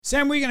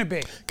Sam, where are you going to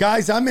be?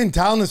 Guys, I'm in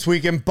town this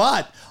weekend,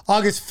 but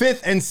August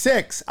 5th and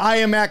 6th, I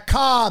am at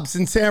Cobb's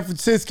in San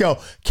Francisco.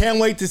 Can't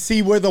wait to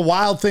see where the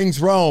wild things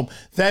roam.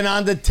 Then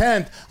on the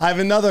 10th, I have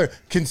another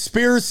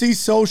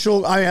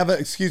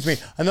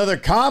another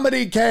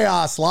Comedy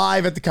Chaos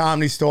live at the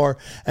Comedy Store.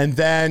 And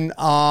then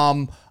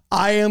I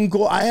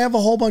have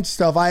a whole bunch of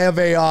stuff. I have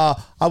I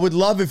would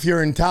love if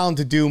you're in town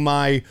to do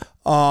my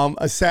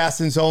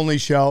Assassins Only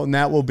show, and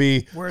that will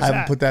be, Where's I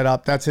haven't that? put that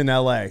up. That's in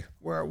LA.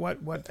 Where? What?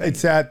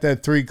 It's at the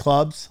 3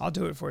 clubs. I'll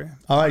do it for you.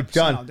 All right,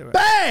 done. I'll do it.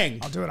 Bang!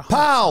 I'll do it 100%.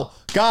 Pow!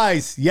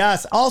 Guys,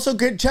 yes. Also,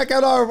 check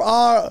out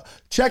our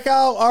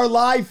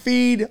live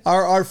feed,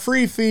 our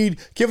free feed.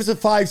 Give us a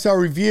 5-star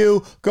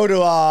review. Go to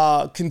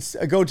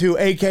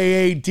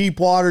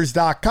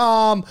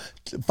akadeepwaters.com.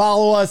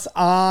 Follow us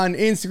on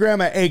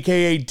Instagram at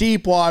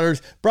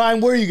akadeepwaters.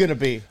 Brian, where are you going to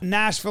be?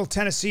 Nashville,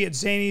 Tennessee at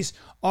Zanies,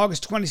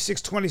 August 26,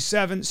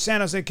 27.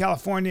 San Jose,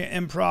 California,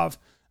 Improv.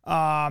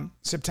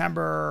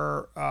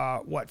 September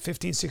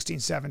 15, 16,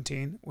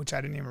 17, which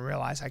I didn't even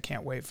realize. I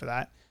can't wait for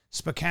that.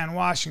 Spokane,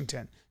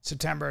 Washington,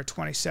 September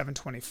 27,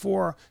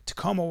 24.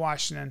 Tacoma,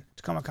 Washington,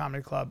 Tacoma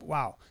Comedy Club.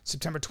 Wow.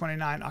 September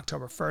 29,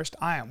 October 1st.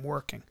 I am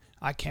working.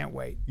 I can't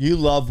wait. You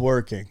love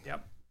working.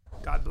 Yep.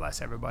 God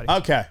bless everybody.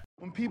 Okay.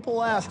 When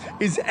people ask,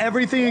 is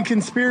everything a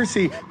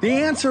conspiracy? The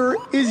answer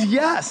is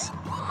yes.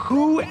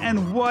 Who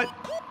and what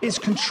is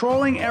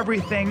controlling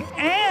everything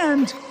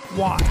and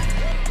why?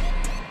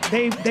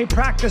 They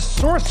practice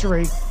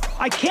sorcery.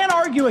 I can't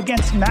argue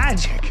against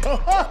magic.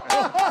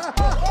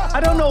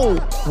 I don't know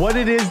what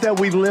it is that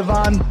we live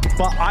on,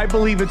 but I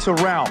believe it's a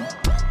realm.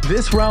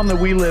 This realm that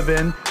we live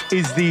in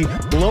is the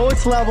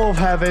lowest level of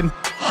heaven,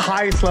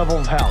 highest level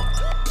of hell.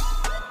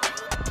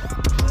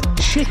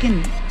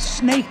 Chicken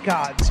snake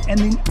gods and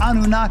the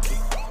Anunnaki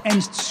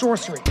and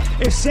sorcery.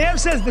 If Sam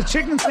says the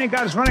chicken snake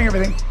god is running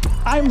everything,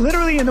 I'm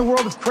literally in the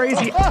world of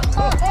crazy.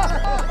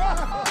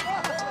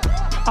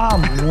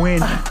 I'm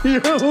winning. You're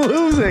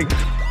losing.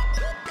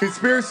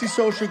 Conspiracy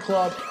Social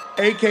Club,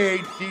 a.k.a.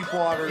 Deep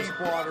Waters.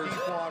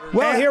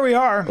 Well, here we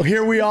are.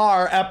 Here we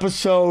are,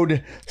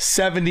 episode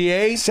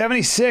 78.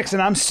 76,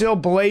 and I'm still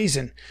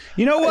blazing.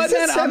 You know what, Is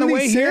it man? On the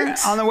way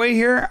 76?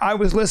 here, I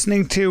was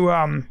listening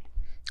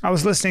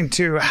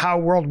to how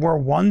World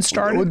War I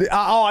started.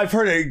 Oh, I've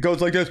heard it. It goes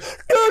like this.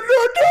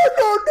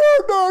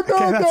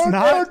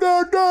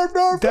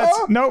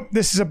 Nope.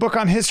 This is a book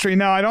on history.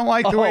 No, I don't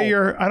like the way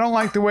you're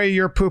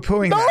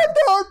poo-pooing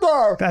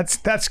that.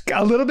 That's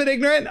a little bit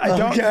ignorant.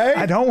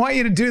 I don't want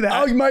you to do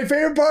that. Oh, my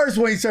favorite part is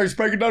when he starts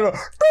breaking down.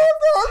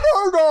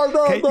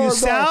 Okay, you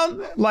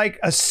sound like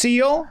a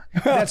seal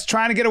that's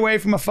trying to get away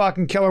from a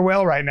fucking killer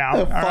whale right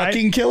now. A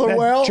fucking killer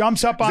whale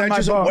jumps up is on that my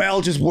just boat. a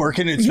whale just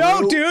working its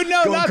No, route? dude,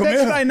 no, Going, no, "Come that's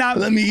here. what I not.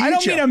 Let me eat I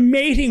don't you. mean a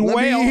mating Let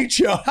whale. me eat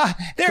you.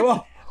 Come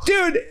on.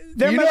 Dude,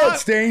 they're You know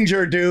it's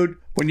danger, dude.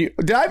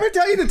 Did I ever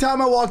tell you the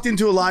time I walked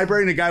into a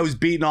library and a guy was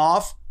beaten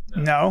off?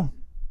 No.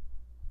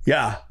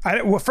 Yeah.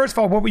 Well, first of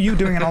all, what were you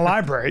doing in a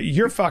library?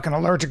 You're fucking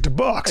allergic to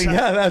books.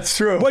 Yeah, that's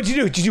true. What'd you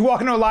do? Did you walk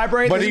into a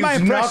library? But This is he my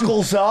was impression.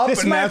 knuckles up, This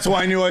is and my- that's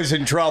why I knew I was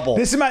in trouble.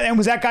 And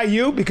was that guy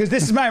you? Because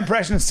this is my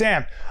impression of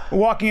Sam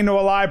walking into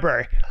a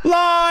library.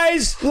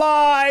 Lies,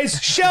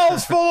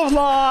 shelves full of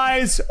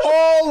lies,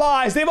 all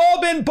lies. They've all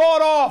been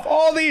bought off.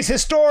 All these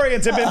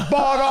historians have been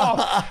bought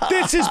off.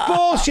 This is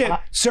bullshit.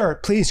 Sir,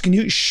 please, can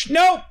you?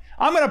 Nope.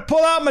 I'm going to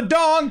pull out my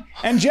dong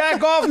and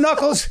jack off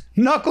knuckles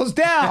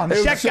down. It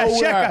was Sheka, so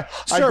weird. sheka.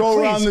 I Sir, go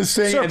please. around this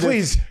thing Sir, and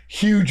please. this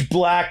huge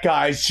black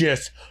guy's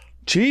just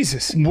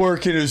Jesus.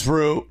 working his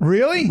route.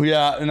 Really?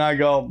 Yeah, and I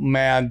go,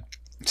 man,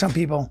 Some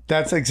people.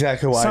 that's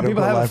exactly why. Some I don't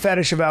people go have a live.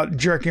 fetish about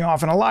jerking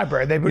off in a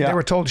library. They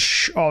were told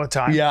shh all the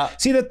time. Yeah.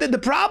 See, the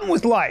problem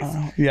with life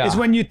is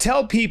when you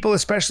tell people,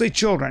 especially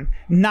children,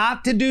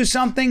 not to do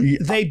something,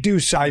 they do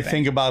something. I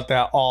think about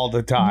that all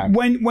the time.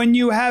 When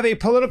you have a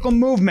political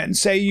movement,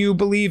 say you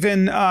believe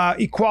in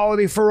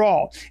equality for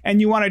all,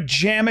 and you want to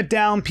jam it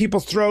down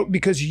people's throat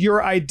because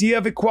your idea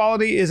of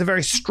equality is a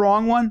very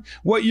strong one,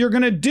 what you're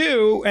going to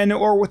do,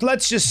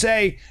 let's just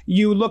say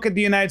you look at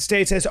the United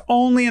States as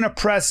only an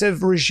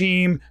oppressive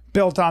regime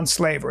built on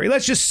slavery.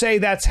 Let's just say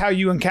that's how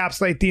you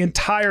encapsulate the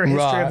entire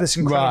history of this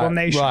incredible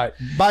nation. Right.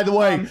 By the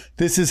way,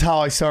 this is how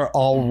I start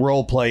all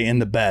role play in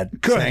the bed.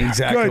 Saying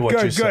exactly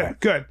what you said.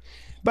 Good.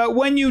 But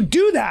when you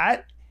do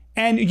that,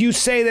 and you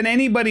say that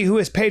anybody who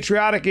is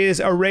patriotic is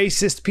a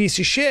racist piece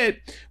of shit,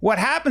 what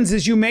happens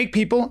is you make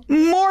people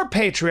more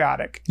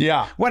patriotic.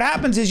 Yeah. What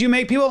happens is you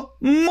make people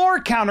more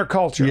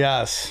counterculture.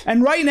 Yes.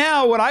 And right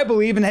now, what I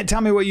believe, and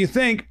tell me what you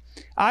think,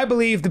 I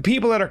believe the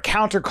people that are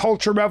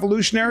counterculture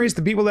revolutionaries,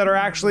 the people that are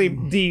actually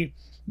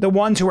the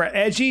ones who are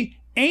edgy,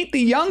 ain't the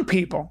young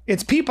people.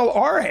 It's people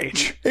our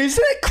age.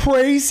 Isn't it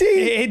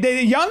crazy?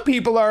 The young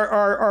people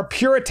are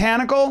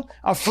puritanical,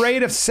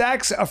 afraid of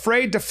sex,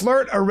 afraid to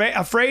flirt,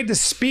 afraid to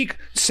speak,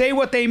 say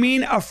what they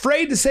mean,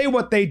 afraid to say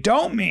what they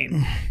don't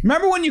mean.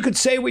 Remember when you could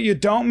say what you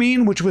don't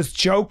mean, which was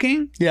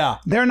joking? Yeah.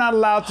 They're not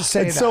allowed to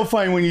say It's that. so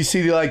funny when you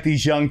see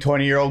these young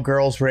 20-year-old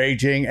girls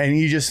raging, and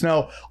you just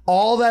know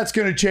all that's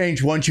going to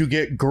change once you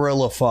get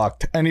gorilla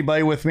fucked.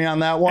 Anybody with me on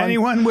that one?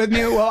 Anyone with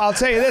me? Well, I'll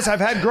tell you this. I've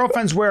had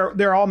girlfriends where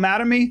they're all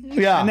mad at me.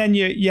 Yeah. And then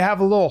you have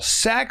a little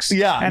sex.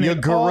 Yeah. And you it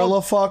gorilla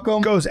all fuck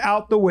them. goes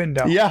out the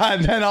window. Yeah.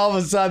 And then all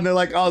of a sudden they're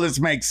like, oh, this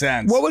makes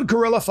sense. What would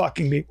gorilla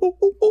fucking be? Ooh,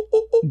 ooh, ooh,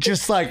 ooh, ooh.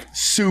 Just like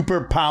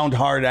super pound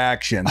hard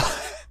action.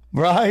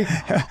 Right?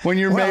 When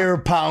you're mayor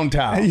of Pound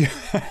Town.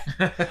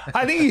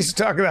 I think he used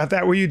to talk about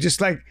that where you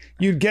just like,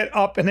 you'd get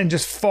up and then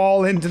just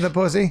fall into the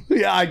pussy.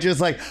 Yeah,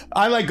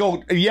 I like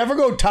go, you ever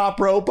go top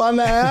rope on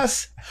the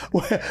ass?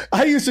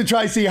 I used to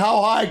try to see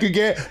how high I could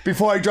get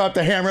before I dropped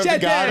the hammer of the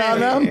god on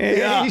them.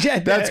 Yeah,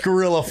 that's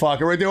gorilla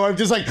fucker right there. I'm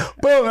just like,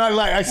 boom, and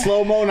I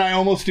slow-mo and I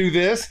almost do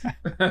this.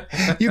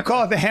 You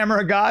call it the hammer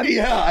of God?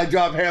 Yeah, I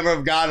drop hammer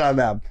of God on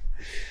them.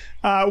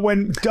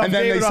 When Dov And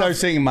then they start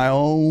singing my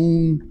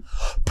own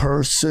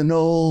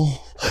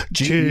personal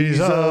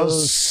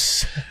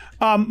Jesus.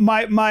 When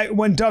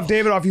Dov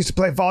Davidoff used to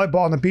play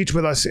volleyball on the beach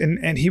with us,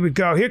 and he would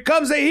go, "Here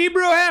comes the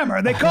Hebrew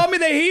Hammer. They call me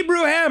the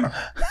Hebrew Hammer,"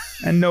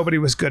 and nobody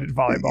was good at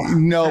volleyball.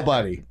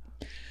 Nobody.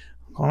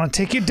 Gonna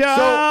take you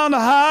down the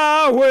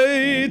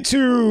highway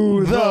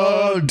to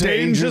the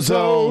danger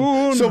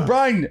zone. So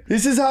Brian,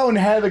 this is how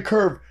ahead of the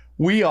curve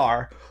we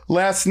are.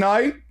 Last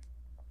night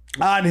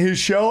on his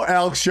show,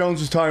 Alex Jones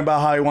was talking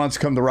about how he wants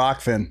to come to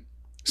Rockfin.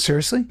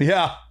 Seriously?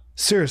 Yeah.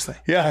 Seriously?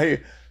 Yeah.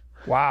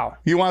 Wow.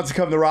 He wants to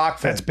come to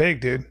Rockfin. That's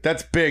big, dude.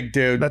 That's big,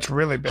 dude. That's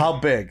really big. How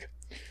big?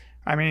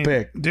 I mean,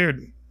 big.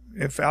 Dude,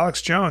 if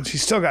Alex Jones,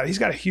 he's got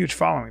a huge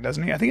following,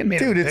 doesn't he? I think it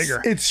made him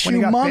bigger. It's when humongous.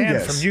 He got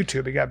banned from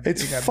YouTube, he got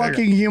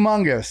fucking bigger.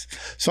 humongous.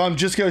 So I'm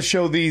just going to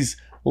sell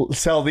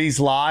these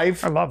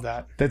live. I love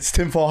that. That's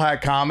Tinfoil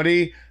Hat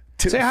Comedy.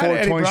 Say hi to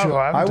Eddie Bravo.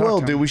 I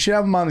will, dude. We should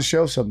have him on the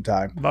show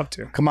sometime. Love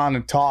to. Come on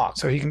and talk.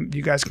 So you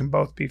guys can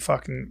both be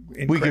fucking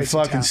in We can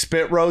fucking town.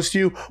 spit roast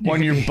you,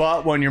 one your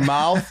butt, one your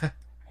mouth.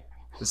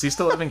 Does he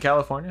still live in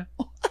California?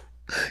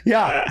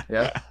 Yeah.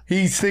 Yeah.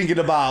 He's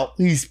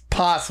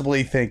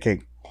possibly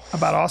thinking.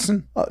 About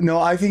Austin? No,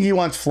 I think he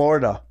wants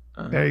Florida.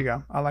 There you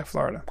go. I like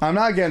Florida. I'm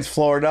not against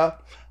Florida.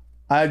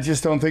 I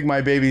just don't think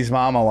my baby's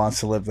mama wants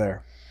to live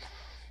there.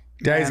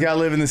 Daddy's got to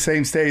live in the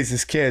same state as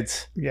his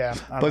kids. Yeah.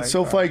 But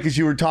so funny because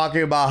you were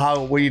talking about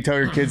how when you tell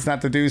your kids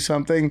not to do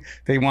something,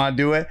 they want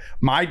to do it.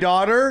 My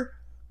daughter,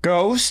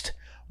 Ghost,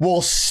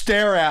 will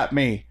stare at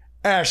me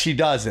as she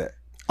does it.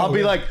 I'll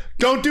be like,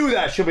 don't do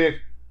that. She'll be like,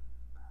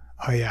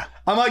 oh, yeah.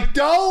 I'm like,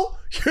 don't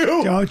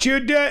you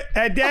do it.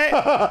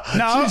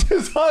 No. She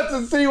just wants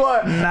to see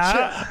what.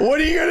 Nah.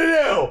 What are you going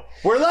to do?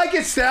 We're like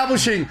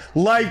establishing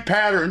life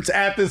patterns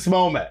at this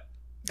moment.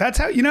 That's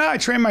how, I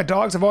train my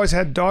dogs. I've always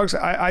had dogs.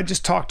 I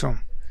just talk to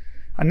them.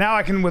 And now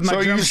I can with my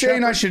So German you're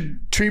saying Shepherd. I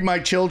should treat my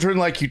children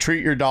like you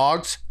treat your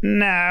dogs?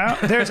 No.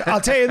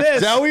 I'll tell you this.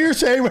 Is that what you're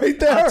saying right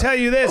there? I'll tell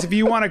you this. If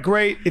you want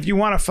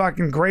a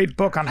fucking great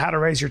book on how to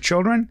raise your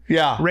children,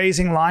 Yeah.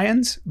 Raising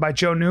Lions by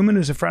Joe Newman,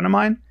 who's a friend of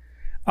mine,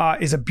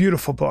 is a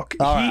beautiful book.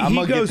 All right, I'm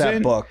going to get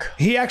that book.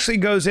 He actually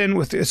goes in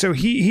with, so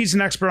he's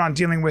an expert on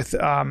dealing with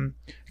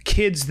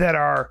kids that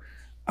are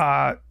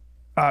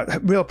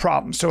real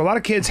problems. So a lot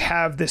of kids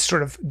have this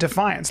sort of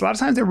defiance. A lot of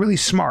times they're really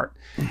smart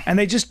and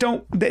they just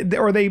don't,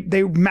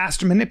 they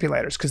master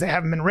manipulators because they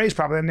haven't been raised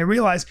properly. And they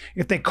realize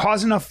if they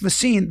cause enough of a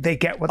scene, they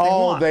get what they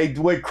want. Oh, they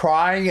with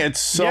crying.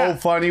 It's so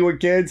funny with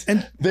kids.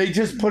 And they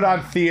just put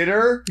on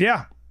theater.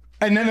 Yeah.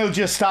 And then they'll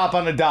just stop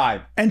on a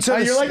dime. And so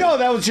you're like, oh,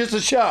 that was just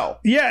a show.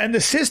 Yeah. And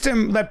the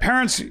system that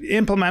parents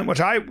implement, which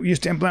I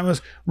used to implement,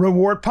 was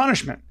reward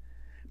punishment.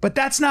 But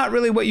that's not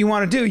really what you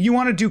want to do. You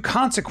want to do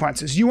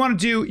consequences. You want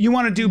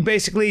to do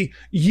basically,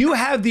 you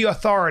have the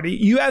authority,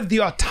 you have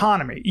the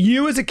autonomy.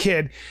 You as a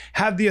kid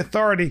have the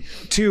authority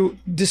to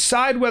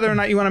decide whether or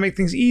not you want to make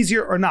things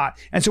easier or not.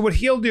 And so what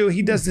he'll do,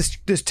 he does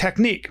this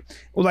technique.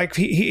 Like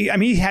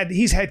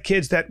he's had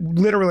kids that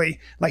literally,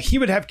 like he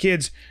would have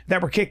kids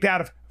that were kicked out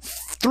of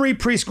 3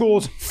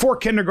 preschools, 4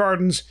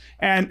 kindergartens,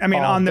 and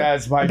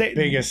that's my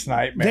biggest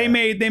nightmare. They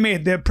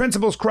made the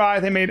principals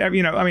cry. They made,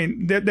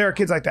 there are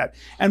kids like that.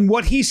 And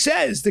what he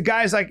says, the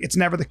guy's like, it's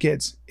never the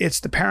kids, it's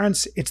the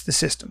parents, it's the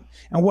system.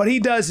 And what he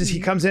does is he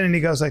comes in and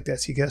he goes like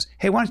this. He goes,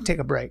 hey, why don't you take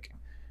a break?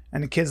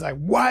 And the kid's like,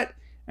 what?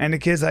 And the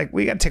kid's like,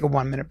 we got to take a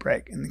 1-minute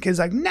break. And the kid's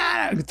like,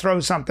 nah,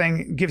 throws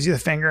something, gives you the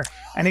finger.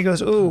 And he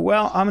goes, ooh,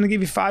 well, I'm going to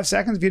give you 5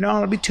 seconds. If you don't,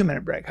 it'll be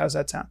 2-minute break. How's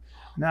that sound?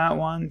 Not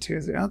 1, 2,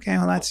 3. Okay,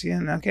 well, that's you.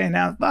 Okay,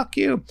 now fuck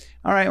you.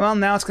 All right, well,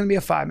 now it's going to be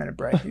a 5-minute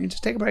break. You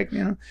just take a break,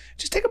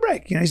 just take a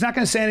break. He's not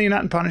going to say anything, you're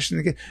not punishing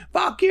the kid.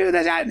 Fuck you,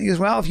 that's that. And he goes,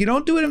 well, if you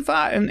don't do it in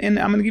 5, and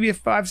I'm going to give you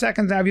 5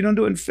 seconds now. If you don't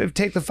do it,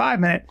 take the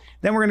 5-minute,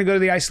 then we're going to go to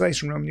the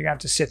isolation room and you have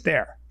to sit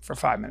there for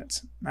 5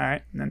 minutes. All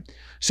right. And then,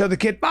 so the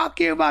kid, fuck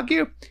you.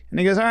 And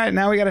he goes, all right,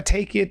 now we got to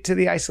take you to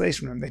the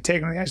isolation room. They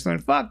take him to the isolation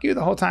room. Fuck you.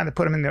 The whole time they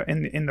put him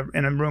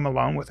in a room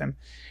alone with him.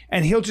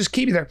 And he'll just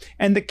keep you there.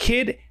 And the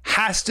kid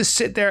has to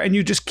sit there and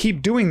you just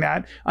keep doing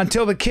that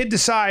until the kid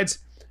decides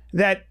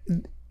that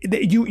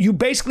you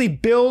basically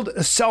build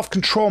a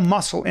self-control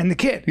muscle in the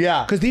kid.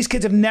 Yeah. Because these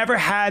kids have never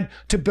had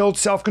to build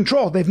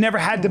self-control. They've never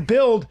had to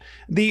build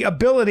the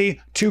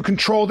ability to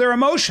control their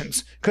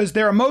emotions because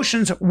their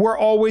emotions were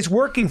always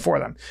working for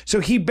them. So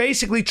he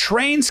basically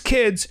trains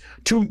kids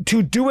to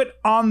do it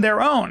on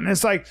their own. And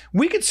it's like,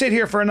 we could sit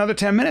here for another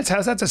 10 minutes.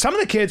 How's that? So some of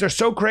the kids are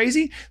so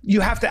crazy,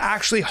 you have to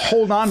actually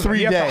hold on to them.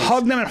 You have to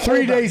hug them and hold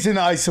them. 3 days in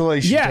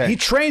isolation. Yeah, tank. he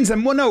trains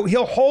them. Well, no,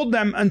 he'll hold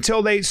them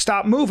until they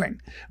stop moving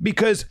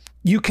because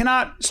you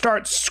cannot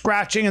start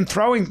scratching and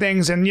throwing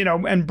things and,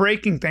 and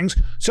breaking things.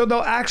 So they'll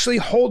actually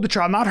hold the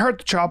child, not hurt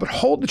the child, but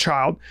hold the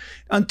child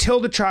until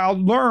the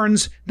child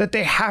learns that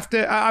they have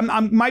to. I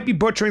might be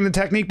butchering the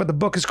technique, but the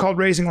book is called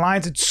Raising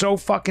Lions. It's so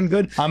fucking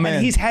good. And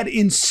he's had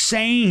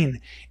insane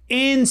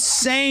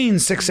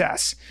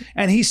success.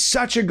 And he's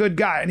such a good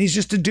guy. And he's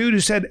just a dude who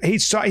said he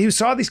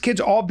saw these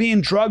kids all being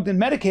drugged and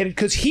medicated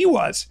because he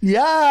was.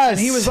 Yes. And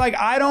he was like,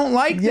 I don't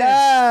like this.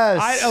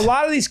 Yes. A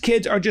lot of these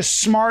kids are just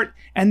smart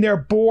and they're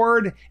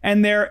bored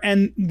and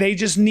they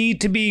just need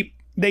to be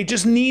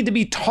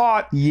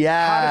taught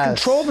how to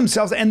control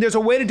themselves. And there's a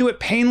way to do it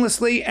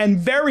painlessly and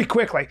very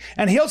quickly.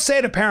 And he'll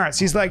say to parents,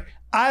 he's like,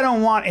 I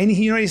don't want, and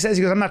you know what he says?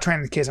 He goes, I'm not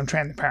training the kids, I'm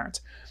training the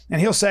parents.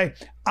 And he'll say,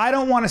 I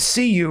don't want to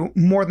see you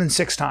more than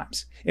 6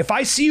 times. If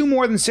I see you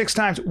more than 6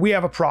 times, we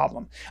have a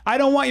problem. I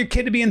don't want your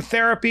kid to be in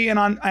therapy and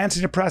on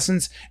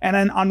antidepressants and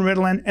then on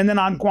Ritalin and then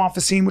on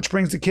guanfacine, which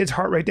brings the kid's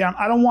heart rate down.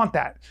 I don't want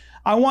that.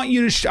 I want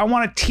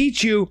to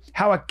teach you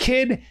how a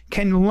kid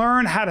can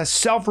learn how to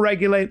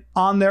self-regulate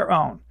on their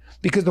own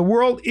because the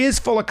world is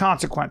full of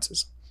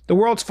consequences. The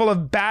world's full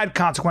of bad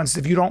consequences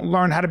if you don't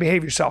learn how to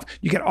behave yourself.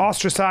 You get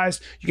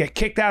ostracized, you get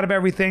kicked out of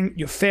everything,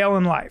 you fail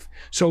in life.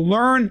 So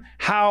learn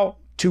how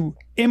to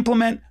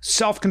implement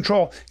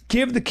self-control.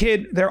 Give the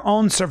kid their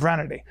own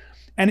sovereignty.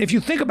 And if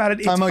you think about it,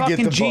 it's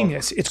fucking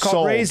genius. It's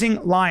called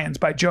Raising Lions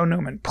by Joe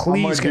Newman.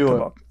 Please get the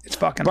book. It's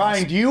fucking Brian,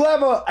 awesome. do you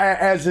have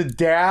as a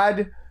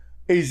dad,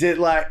 is it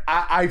like,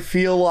 I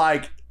feel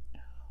like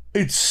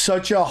it's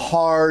such a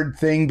hard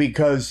thing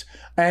because,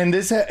 and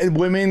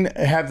women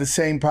have the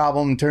same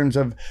problem in terms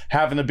of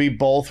having to be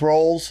both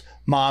roles,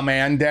 mom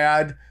and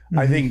dad. Mm-hmm.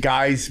 I think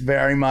guys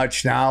very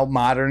much now,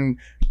 modern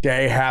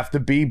day, have to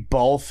be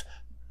both,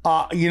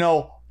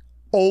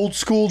 old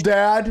school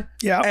dad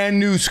and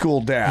new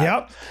school dad.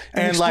 Yep.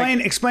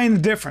 And explain the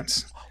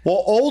difference.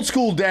 Well, old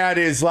school dad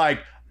is like,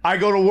 I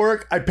go to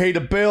work, I pay the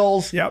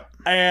bills. Yep.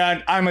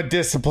 And I'm a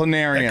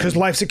disciplinarian. Because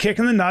life's a kick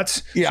in the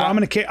nuts. Yeah. So I'm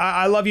going to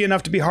I love you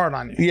enough to be hard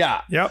on you.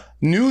 Yeah. Yep.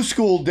 New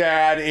school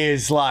dad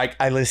is like,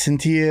 I listen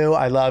to you.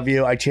 I love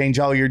you. I change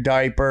all your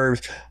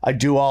diapers. I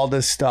do all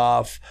this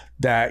stuff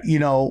that,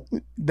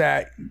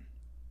 that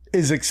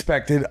is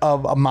expected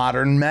of a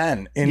modern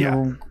men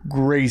in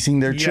raising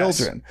their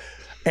children.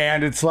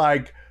 And it's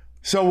like,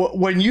 so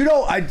when you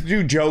don't, I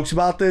do jokes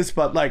about this,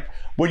 but like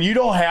when you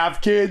don't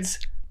have kids,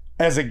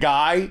 as a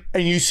guy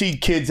and you see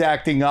kids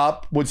acting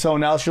up with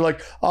someone else, you're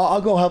like, oh,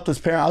 I'll go help this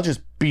parent. I'll just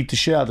beat the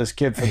shit out of this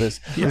kid for this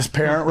this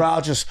parent route.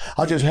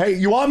 I'll just, hey,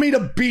 you want me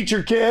to beat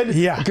your kid?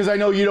 Yeah. Because I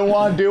know you don't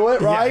want to do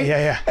it, right?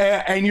 Yeah.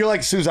 And you're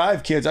like, as soon as I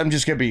have kids, I'm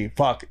just gonna be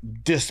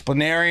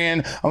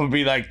disciplinarian. I'm gonna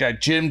be like that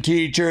gym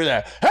teacher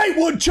that, hey,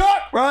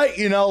 woodchuck, right?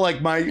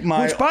 Like my.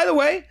 Which, by the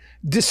way,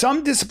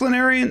 some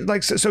disciplinarian,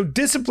 so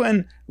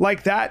discipline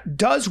like that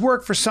does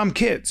work for some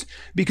kids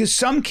because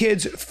some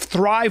kids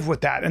thrive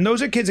with that. And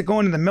those are kids that go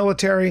into the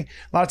military. A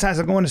lot of times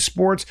they go into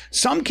sports.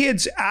 Some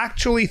kids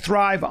actually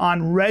thrive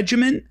on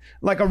regimen,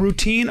 like a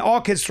routine. All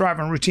kids thrive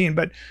on routine,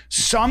 but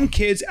some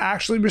kids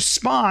actually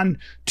respond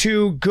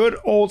to good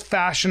old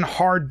fashioned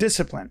hard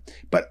discipline,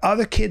 but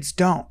other kids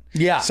don't.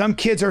 Yeah. Some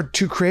kids are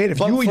too creative.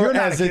 But You're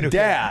not as a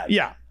dad.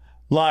 Yeah.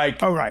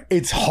 Like, right.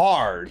 It's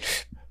hard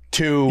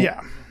to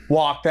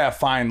walk that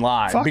fine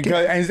line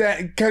because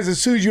as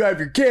soon as you have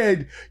your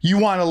kid, you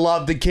want to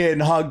love the kid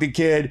and hug the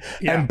kid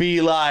and be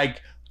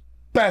like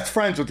best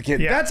friends with the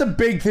kid. That's a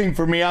big thing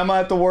for me. I'm gonna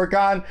have to work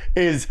on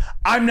is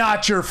I'm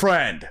not your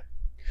friend.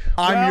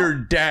 I'm your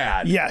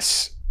dad.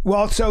 Yes.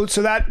 Well, so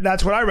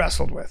that's what I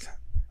wrestled with.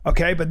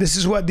 Okay, but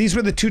these were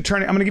the two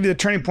I'm gonna give you the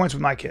turning points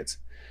with my kids.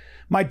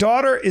 My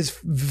daughter is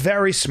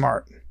very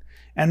smart,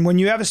 and when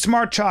you have a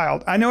smart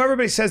child, I know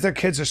everybody says their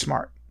kids are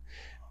smart.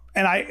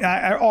 And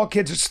all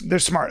kids, they're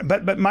smart.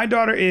 But my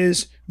daughter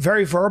is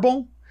very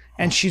verbal,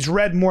 and she's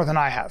read more than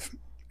I have.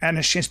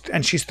 And she's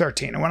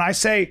 13. And when I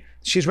say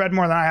she's read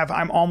more than I have,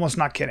 I'm almost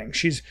not kidding.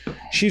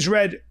 She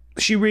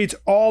reads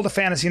all the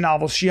fantasy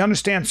novels. She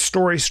understands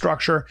story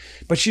structure,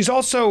 but she's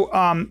also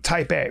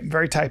type A,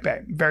 very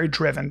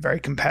driven, very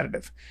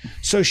competitive.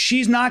 So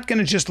she's not going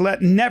to just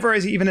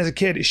even as a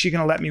kid, is she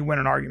going to let me win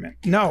an argument?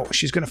 No,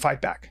 she's going to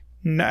fight back.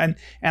 And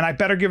I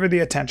better give her the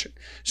attention.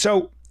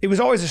 So it was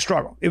always a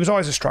struggle.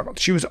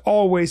 She was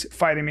always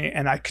fighting me,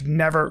 and I could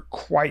never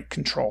quite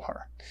control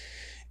her.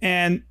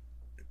 And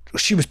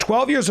she was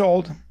 12 years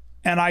old,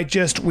 and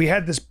we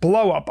had this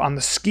blow up on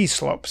the ski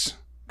slopes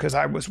because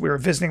we were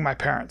visiting my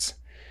parents.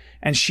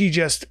 And she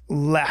just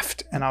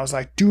left, and I was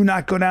like, do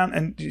not go down.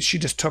 And she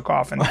just took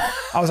off, and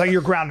I was like,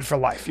 you're grounded for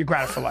life. You're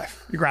grounded for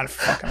life. You're grounded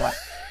for fucking life.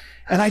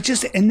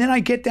 And then I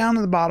get down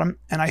to the bottom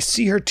and I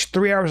see her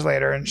 3 hours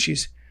later, and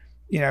she's,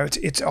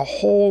 it's a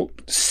whole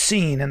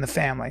scene in the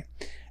family.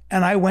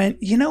 And I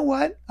went, you know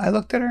what? I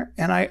looked at her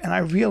and I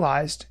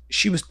realized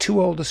she was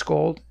too old to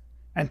scold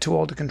and too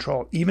old to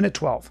control, even at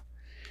 12,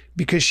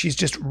 because she's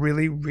just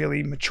really,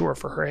 really mature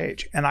for her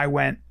age. And I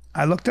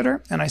looked at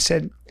her and I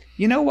said,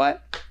 you know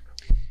what?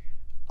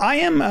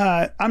 I'm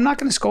not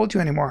going to scold you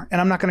anymore, and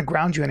I'm not going to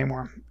ground you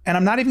anymore. And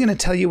I'm not even going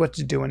to tell you what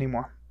to do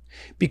anymore,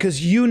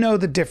 because you know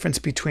the difference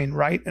between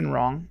right and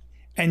wrong.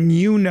 And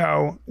you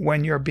know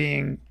when you're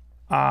being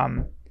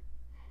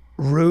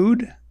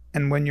rude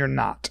and when you're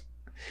not.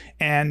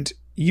 And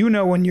you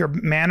know when your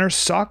manners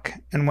suck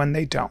and when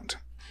they don't.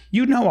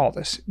 You know all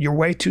this. You're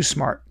way too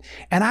smart.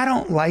 And I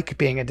don't like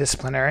being a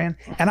disciplinarian,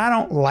 and I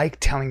don't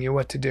like telling you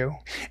what to do,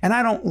 and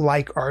I don't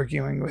like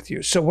arguing with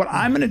you. So what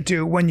I'm going to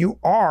do when you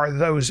are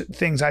those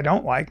things I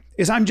don't like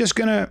is I'm just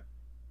going to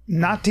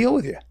not deal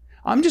with you.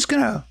 I'm just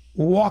going to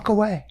walk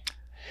away.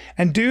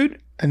 And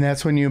dude, and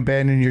that's when you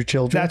abandon your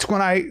children? That's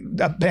when I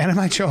abandoned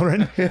my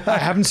children. I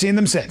haven't seen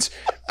them since.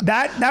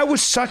 That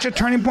was such a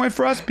turning point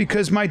for us,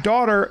 because my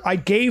daughter, I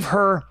gave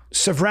her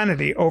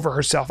sovereignty over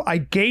herself. I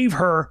gave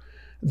her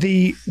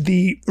the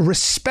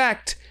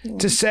respect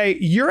to say,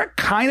 you're a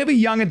kind of a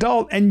young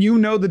adult and you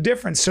know the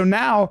difference. So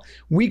now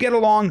we get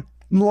along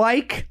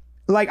like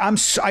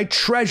I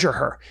treasure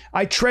her.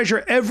 I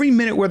treasure every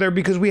minute with her,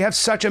 because we have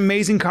such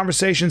amazing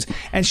conversations,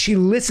 and she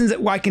listens.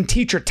 I can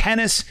teach her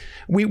tennis.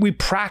 We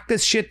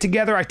practice shit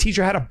together. I teach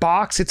her how to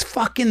box. It's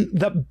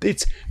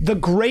it's the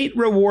great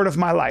reward of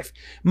my life.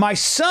 My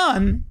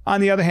son, on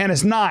the other hand,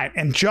 is 9,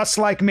 and just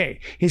like me,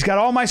 he's got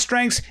all my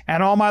strengths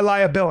and all my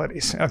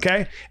liabilities.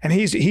 Okay, and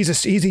he's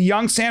a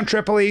young Sam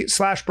Tripoli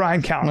 /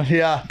 Brian Callen.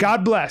 Yeah,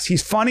 God bless.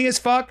 He's funny as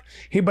fuck.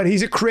 But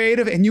he's a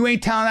creative, and you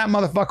ain't telling that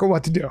motherfucker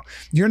what to do.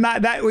 You're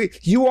not that way.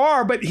 You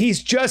are, but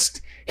he's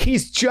just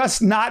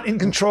not in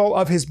control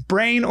of his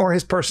brain or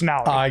his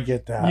personality. I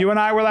get that. You and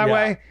I were that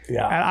way.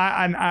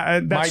 Yeah.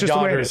 And that's my just the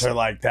way it daughters is. are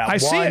like that. I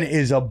see One it.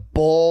 is a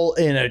bull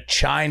in a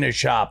china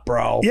shop,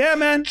 bro. Yeah,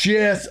 man.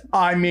 That's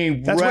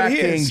what he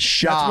is.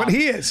 shop. That's what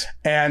he is.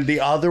 And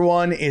the other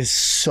one is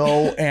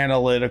so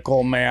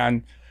analytical,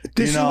 man.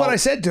 This is what I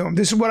said to him.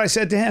 This is what I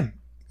said to him.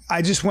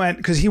 I just went,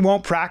 because he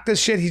won't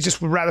practice shit. He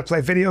just would rather play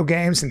video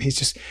games, and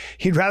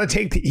he'd rather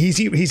take the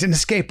easy. He's an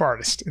escape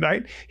artist,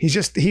 right? He's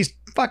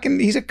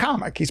a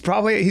comic. He's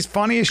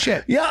funny as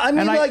shit. Yeah, I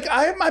mean,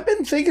 I've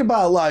been thinking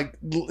about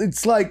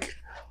it's like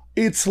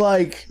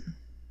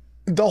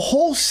the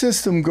whole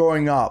system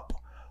growing up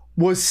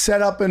was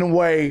set up in a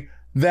way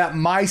that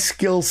my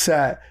skill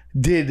set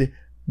could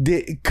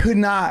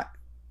not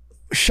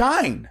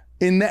shine.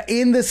 In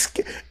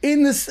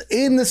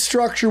the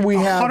structure we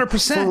have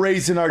 100%. for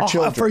raising our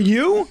children. For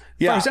you?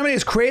 Yeah. For somebody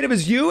as creative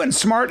as you and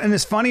smart and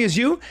as funny as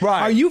you?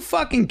 Right. Are you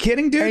fucking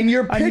kidding, dude? And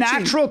you're a pitching.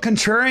 natural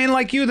contrarian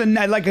like you,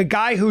 like a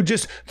guy who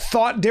just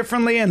thought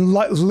differently and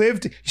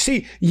lived. You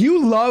see,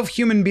 you love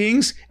human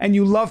beings and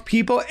you love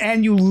people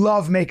and you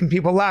love making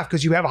people laugh,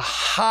 because you have a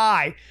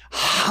high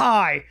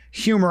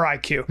humor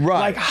IQ. Right.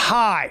 Like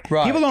high.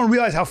 Right. People don't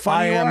realize how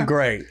funny you are. I am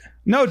great.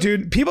 No,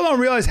 dude, people don't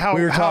realize how...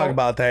 We were talking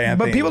about that,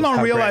 Anthony. But people don't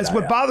How realize great I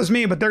what am. bothers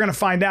me, but they're going to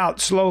find out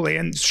slowly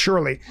and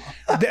surely.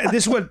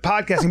 This is what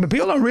podcasting... But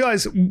people don't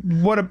realize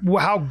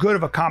how good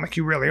of a comic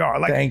you really are.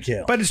 Thank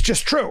you. But it's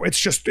just true. It's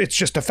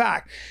just a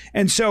fact.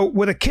 And so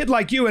with a kid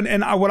like you,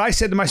 and what I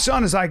said to my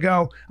son is I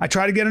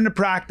try to get him to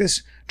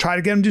practice, try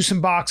to get him to do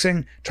some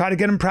boxing, try to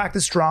get him to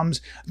practice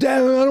drums.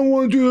 Dad, I don't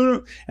want to do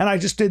it. And I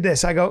just did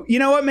this. I go, you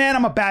know what, man?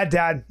 I'm a bad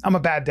dad.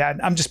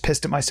 I'm just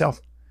pissed at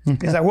myself.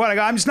 He's like, what? I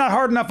go, I'm just not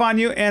hard enough on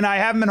you, and I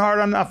haven't been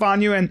hard enough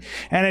on you, and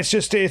it's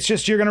just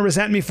you're gonna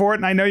resent me for it,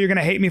 and I know you're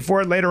gonna hate me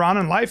for it later on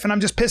in life, and I'm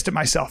just pissed at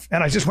myself.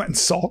 And I just went and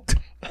sulked.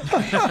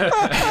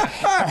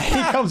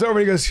 He comes over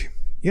and he goes,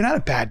 you're not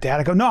a bad dad.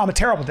 I go, no, I'm a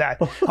terrible dad.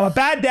 I'm a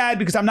bad dad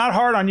because I'm not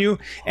hard on you.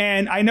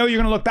 And I know you're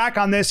going to look back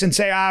on this and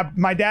say,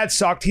 my dad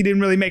sucked. He didn't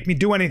really make me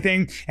do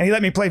anything. And he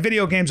let me play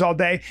video games all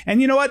day.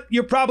 And you know what?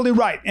 You're probably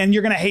right. And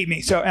you're going to hate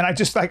me. So, and I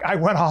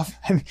went off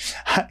and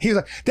he was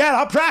like, Dad,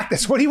 I'll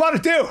practice. What do you want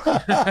to do?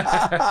 Got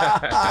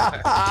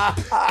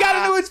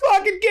into his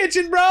fucking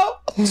kitchen, bro.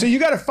 So you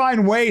got to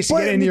find ways to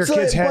get into your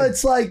kid's head. But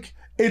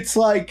it's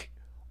like,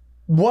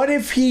 what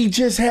if he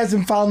just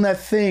hasn't found that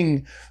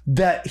thing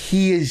that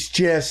he is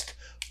just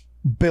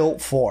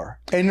built for?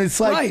 And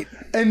it's like, right.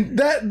 And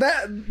that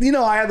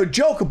I have a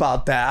joke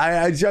about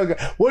that. I joke,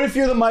 what if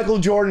you're the Michael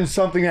Jordan,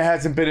 something that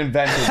hasn't been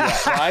invented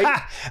yet,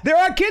 right? There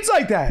are kids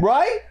like that,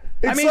 right?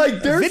 It's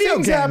like there's video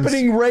things games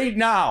happening right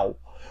now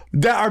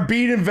that are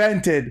being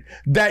invented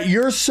that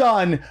your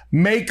son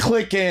may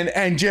click in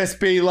and just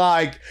be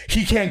like,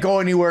 he can't go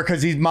anywhere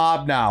because he's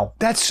mobbed now.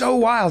 That's so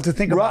wild to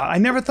think about. I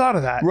never thought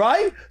of that.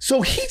 Right?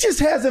 So he just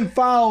hasn't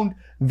found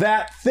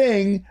that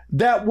thing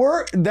that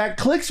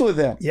clicks with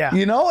him. Yeah.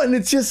 And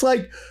it's just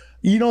like,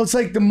 it's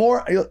like the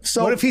more.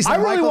 So what if he's I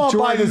really Michael want to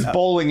buy Jordan? this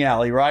bowling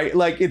alley, right?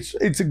 Like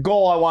it's a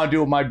goal I want to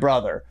do with my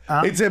brother.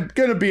 It's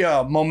going to be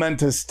a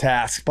momentous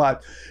task,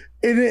 but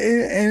and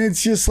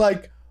it's just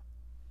like,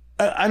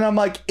 and I'm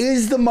like,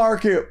 is the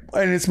market,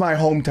 and it's my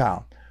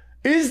hometown,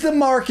 is the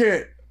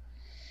market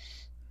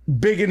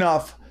big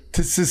enough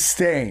to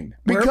sustain?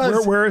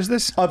 Because where is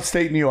this?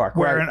 upstate New York.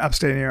 Where right? in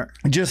upstate New York?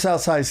 Just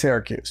outside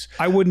Syracuse.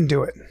 I wouldn't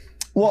do it.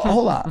 Well,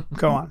 hold on.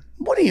 Go on.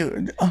 What are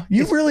you?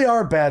 You really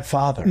are a bad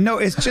father. No,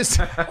 it's just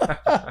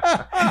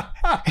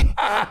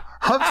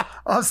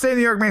upstate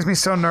New York makes me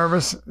so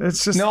nervous.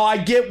 It's just No, I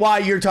get why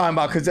you're talking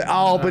about, because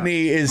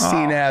Albany is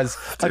seen as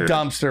a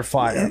dumpster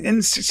fire.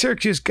 in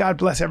Syracuse. God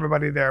bless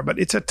everybody there, but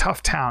it's a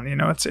tough town. You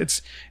know,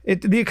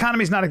 the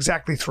economy's not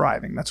exactly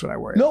thriving. That's what I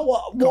worry. No,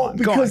 well,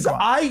 because go on.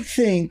 I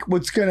think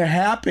what's going to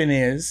happen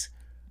is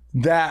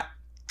that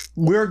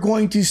we're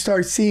going to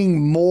start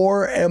seeing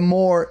more and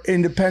more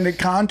independent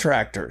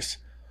contractors.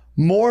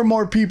 More and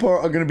more people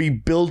are going to be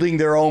building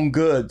their own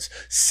goods,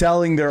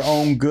 selling their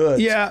own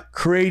goods, Yeah.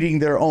 creating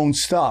their own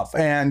stuff.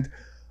 And,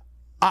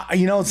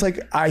 it's like,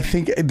 I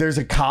think there's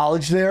a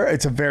college there.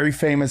 It's a very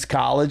famous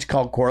college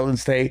called Cortland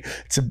State.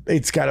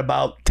 It's got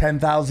about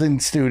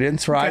 10,000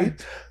 students, right? Okay.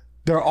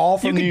 They're all You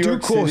from New can do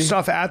York cool City.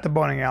 stuff at the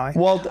bowling alley.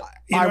 Well,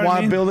 You know I what I want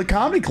to mean? build a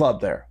comedy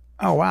club there.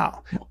 Oh,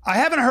 wow. I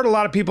haven't heard a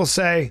lot of people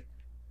say,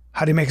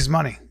 how do you make his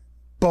money?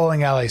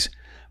 Bowling alleys.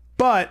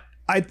 But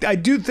I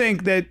do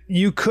think that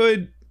you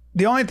could.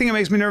 The only thing that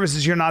makes me nervous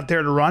is you're not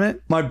there to run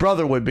it. My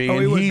brother would be, he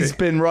and would he's be.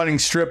 been running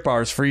strip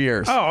bars for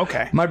years. Oh,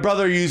 okay. My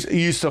brother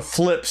used to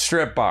flip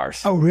strip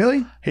bars. Oh,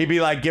 really? He'd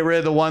be like, get rid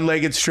of the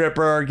one-legged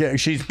stripper.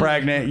 She's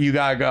pregnant. You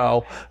gotta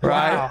go,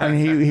 right? Wow. And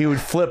he would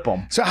flip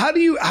them. So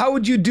how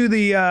would you do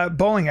the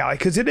bowling alley?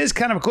 Because it is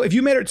kind of a cool. If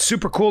you made it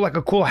super cool, like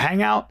a cool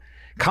hangout,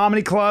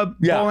 comedy club,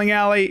 Yeah. bowling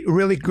alley,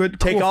 really good.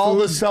 Take cool all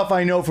food. the stuff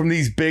I know from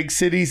these big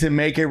cities and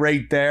make it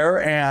right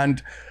there.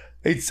 And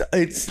it's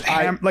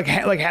have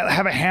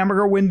a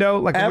hamburger window,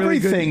 like a really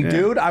good- everything, yeah.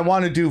 dude. I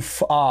want to do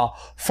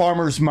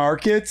farmers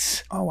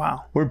markets. Oh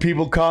wow. Where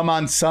people come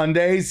on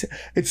Sundays.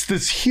 It's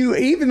this huge,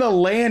 even the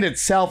land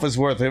itself is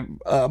worth it.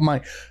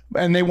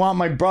 And they want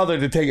my brother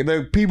to take it.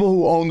 The people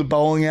who own the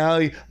bowling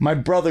alley, my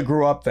brother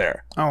grew up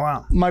there. Oh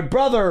wow. My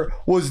brother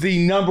was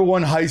the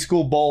 #1 high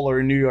school bowler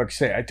in New York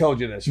State. I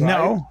told you this, right?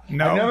 No. I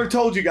never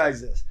told you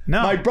guys this.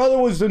 No. My brother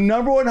was the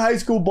 #1 high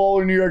school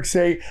bowler in New York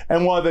State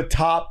and one of the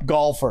top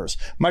golfers.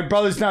 My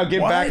brother's now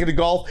getting What? back into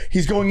golf.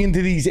 He's going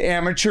into these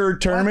amateur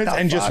tournaments the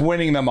and just fuck?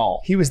 winning them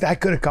all. He was that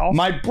good at golf.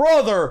 My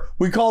brother,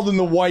 we called him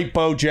the White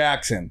Bo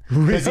Jackson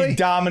because Really? he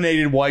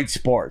dominated white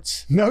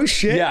sports. No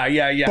shit.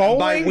 Yeah. Bowling?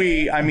 By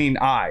we, I mean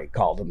I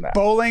called him that.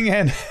 Bowling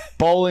and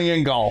Bowling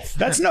and golf.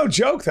 that's no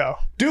joke though.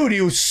 Dude,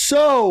 he was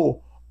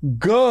so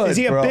good. Is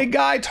he a bro. big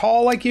guy,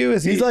 tall like you?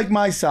 Is he? He's like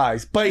my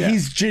size, but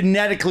he's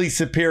genetically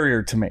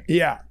superior to me.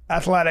 yeah,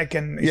 athletic,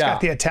 and he's Yeah.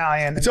 got the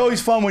Italian. It's always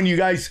fun when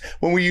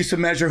we used to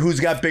measure who's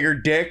got bigger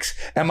dicks,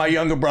 and my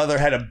younger brother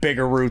had a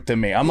bigger root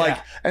than me. I'm like,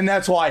 and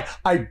that's why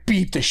I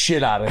beat the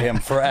shit out of him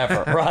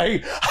forever,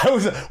 right?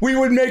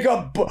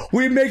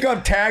 We'd make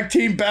up tag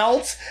team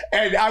belts,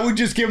 and I would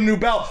just give him a new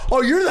belt.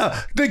 Oh, you're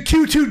the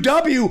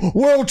Q2W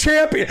world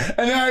champion,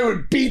 and then I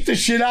would beat the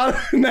shit out of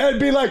him, and then I'd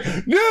be like,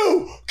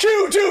 new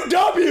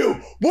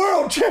Q2W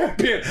world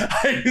champion.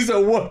 I used to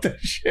whoop the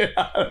shit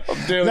out of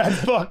him, dude.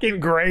 That's fucking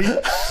great.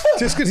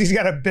 Just because he's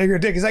got a bigger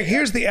dick, he's like,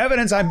 "Here's the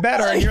evidence, I'm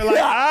better," and you're like,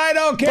 Yeah. "I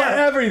don't But care."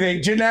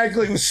 everything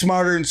genetically was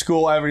smarter in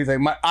school.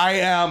 Everything. I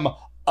am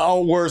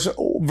a worse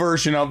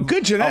version of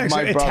Good genetics.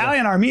 Of my brother.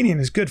 Italian Armenian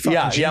is good.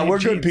 Fucking Yeah, we're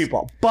good genes.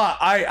 people. But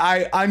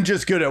I'm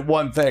just good at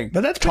one thing.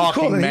 But that's pretty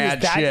talking cool. That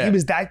mad shit. He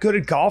was that good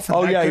at golf. And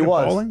Oh that yeah, good he at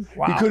was. Bowling?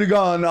 Wow. He could have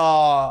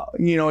gone.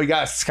 He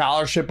got a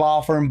scholarship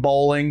offer in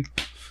bowling,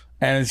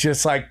 and it's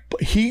just like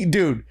he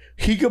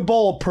could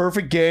bowl a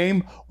perfect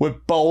game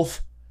with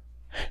both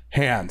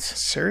hands.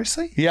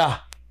 Seriously? Yeah.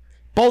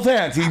 Both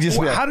hands. He just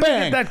How did he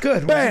bang, get that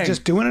good? Was Bang. he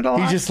just doing it a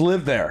lot? He just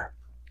lived there.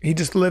 He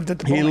just lived at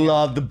the He bowling.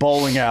 loved the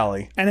bowling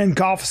alley. And then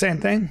golf, same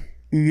thing.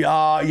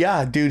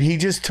 Yeah, dude. He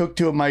just took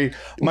to it. My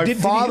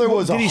father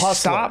was a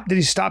hustler. Did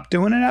he stop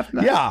doing it after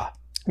that? Yeah.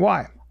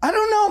 Why? I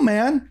don't know,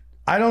 man.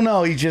 I don't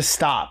know. He just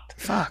stopped.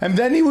 Fuck. And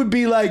then he would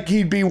be like,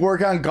 he'd be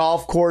working on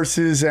golf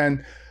courses.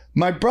 And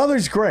my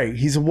brother's great.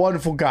 He's a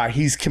wonderful guy.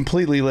 He's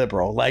completely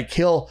liberal. Like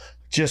he'll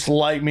just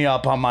light me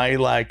up on my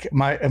text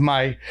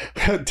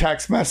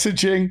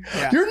messaging.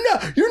 Yeah.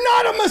 You're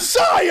not a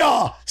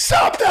messiah.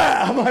 Stop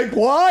that. I'm like,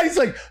 why? He's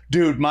like,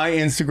 dude, my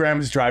Instagram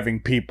is driving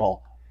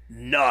people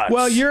nuts.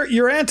 Well,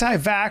 you're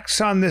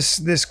anti-vax on this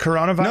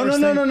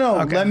coronavirus.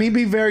 No. Okay. Let me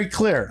be very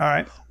clear. All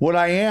right. What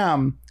I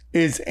am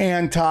is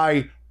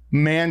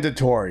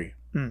anti-mandatory.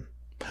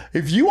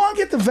 If you want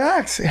to get the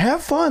vax,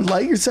 have fun,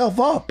 light yourself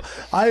up.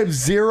 I have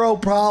zero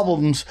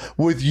problems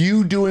with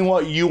you doing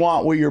what you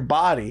want with your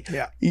body.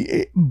 Yeah.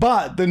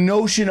 But the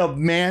notion of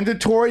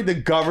mandatory, the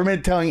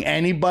government telling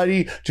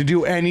anybody to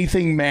do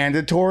anything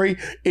mandatory,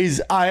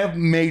 I have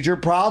major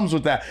problems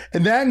with that.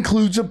 And that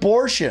includes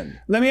abortion.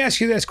 Let me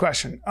ask you this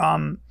question.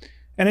 And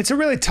it's a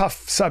really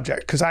tough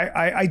subject because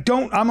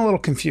I'm a little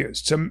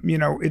confused. So,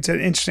 it's an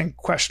interesting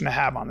question to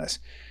have on this.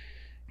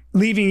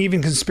 Leaving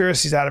even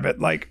conspiracies out of it.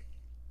 Like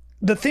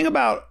the thing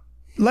about,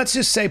 let's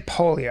just say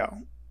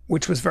polio.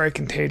 which was very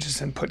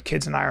contagious and put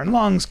kids in iron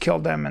lungs,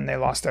 killed them, and they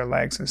lost their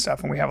legs and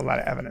stuff. And we have a lot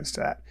of evidence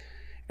to that.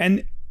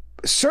 And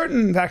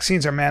certain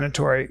vaccines are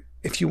mandatory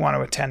if you want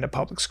to attend a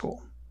public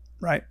school,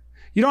 right?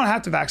 You don't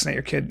have to vaccinate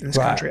your kid in this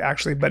country,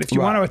 actually, but if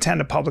you want to attend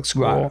a public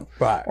school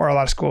or a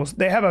lot of schools,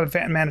 they have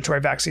a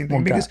mandatory vaccine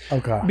thing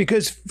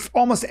because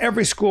almost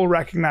every school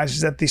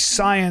recognizes that the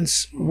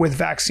science with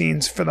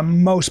vaccines, for the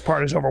most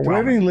part, is Do we have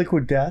overwhelming. any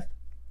liquid death?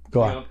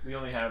 Go on. We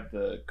only have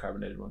the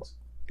carbonated ones.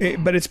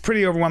 But it's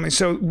pretty overwhelming.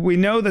 So we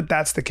know that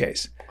that's the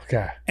case.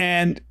 Okay.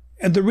 And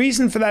the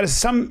reason for that is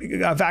some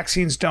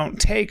vaccines don't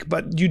take,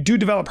 but you do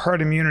develop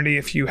herd immunity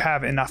if you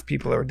have enough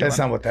people who are doing That's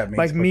not what that means.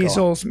 like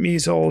measles,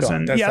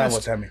 and That's not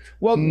what that means.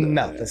 Well,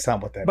 no, that's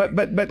not what that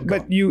means.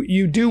 But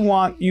you do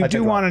want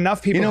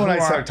enough people. You know when who I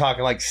are, start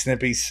talking like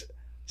Snippy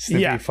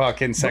Yeah.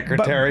 fucking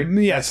secretary?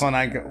 Yes. That's when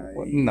I go.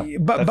 No.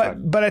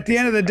 But at the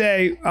end of the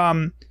day,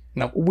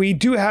 No. we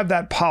do have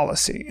that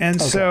policy, and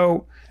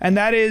so. And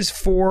that is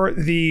for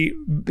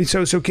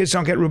so kids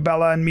don't get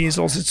rubella and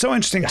measles. It's so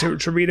interesting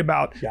to read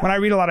about. When I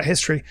read a lot of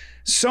history,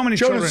 so many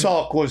Jonas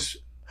children. Salk was.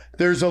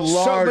 There's a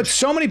large. But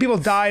so many people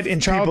died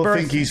in childbirth.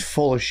 People think he's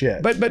full of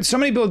shit. But so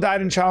many people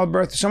died in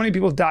childbirth. So many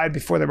people died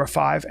before they were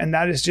 5, and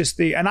that is just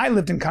and I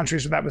lived in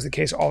countries where that was the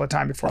case all the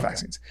time before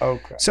vaccines.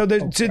 Okay. So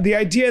the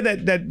idea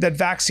that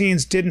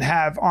vaccines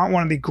aren't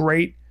one of the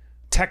great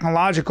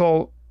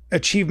technological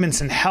achievements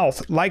in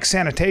health, like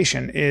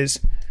sanitation, is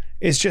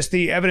just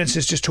the evidence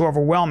is just too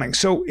overwhelming.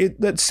 So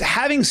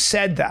having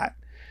said that,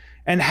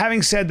 and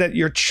having said that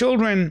your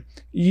children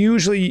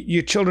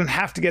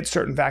have to get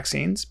certain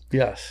vaccines.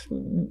 Yes.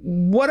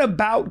 What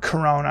about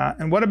Corona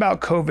and what about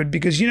COVID?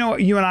 Because,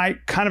 you and I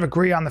kind of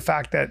agree on the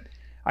fact that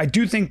I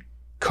do think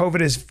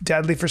COVID is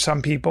deadly for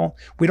some people.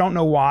 We don't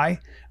know why.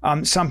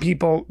 Some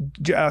people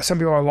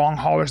are long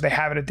haulers. They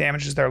have it. It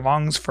damages their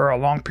lungs for a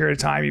long period of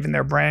time, even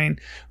their brain.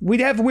 We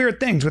have weird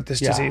things with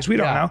this disease. We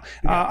don't know.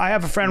 I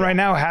have a friend right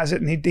now who has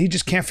it, and he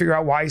just can't figure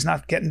out why he's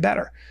not getting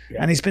better.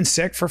 And he's been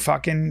sick for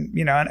fucking,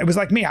 and it was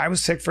like me. I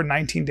was sick for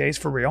 19 days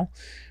for real,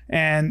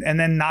 and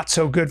then not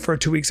so good for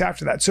 2 weeks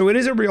after that. So it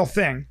is a real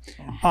thing.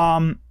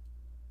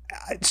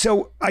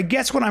 So I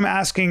guess what I'm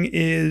asking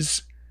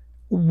is,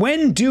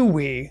 when do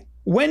we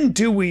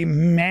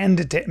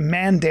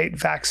mandate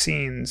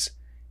vaccines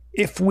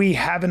if we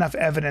have enough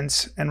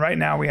evidence? And right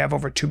now we have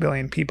over 2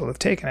 billion people who've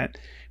taken it.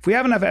 If we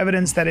have enough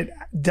evidence that it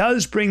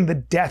does bring the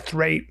death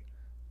rate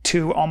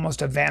to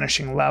almost a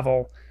vanishing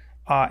level,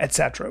 et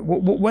cetera.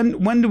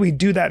 When do we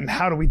do that, and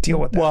how do we deal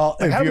with that? Well,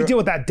 how do we deal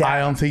with that data? I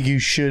don't think you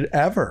should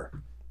ever.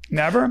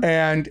 Never?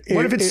 And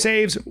what if it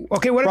saves?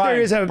 Okay, what Brian,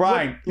 if there is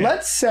Brian?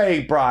 Let's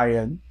say,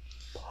 Brian.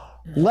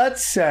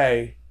 Let's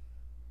say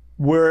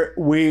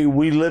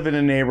we live in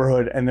a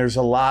neighborhood and there's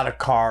a lot of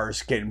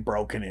cars getting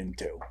broken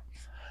into,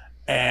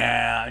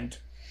 and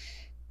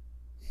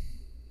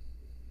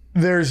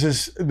there's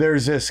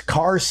this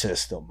car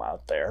system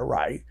out there,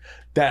 right?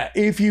 That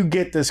if you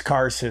get this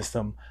car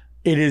system,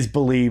 it is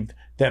believed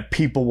that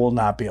people will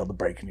not be able to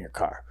break into your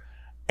car,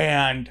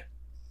 and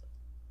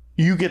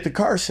you get the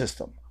car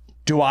system.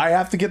 Do I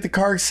have to get the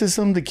car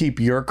system to keep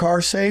your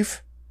car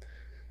safe?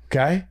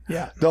 Okay.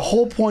 Yeah. The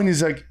whole point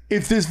is, like,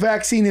 if this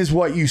vaccine is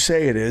what you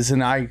say it is,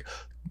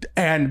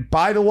 and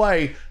by the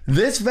way,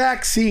 this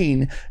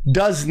vaccine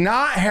does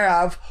not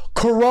have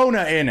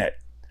corona in it.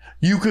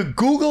 You could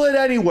Google it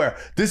anywhere.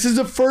 This is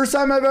the first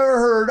time I've ever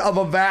heard of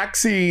a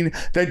vaccine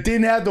that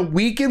didn't have the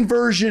weakened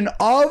version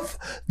of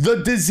the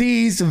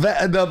disease,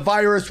 the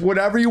virus,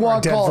 whatever you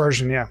want to call it. Dead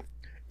version, yeah.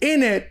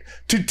 In it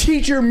to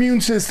teach your immune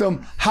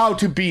system how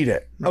to beat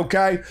it.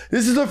 Okay,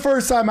 this is the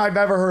first time I've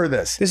ever heard of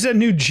this. This is a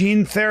new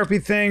gene therapy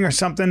thing or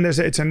something.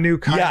 It's a new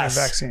kind of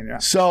vaccine. Yeah.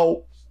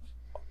 So,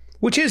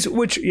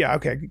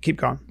 okay, keep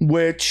going.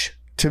 Which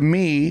to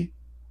me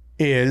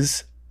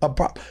is a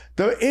problem.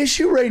 The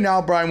issue right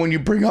now, Brian, when you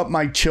bring up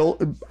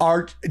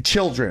our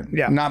children,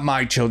 not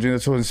my children.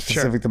 This was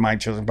specific to my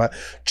children, but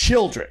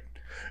children,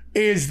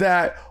 is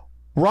that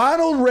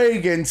Ronald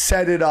Reagan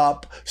set it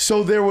up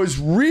so there was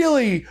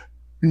really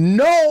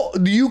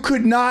you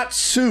could not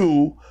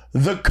sue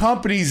the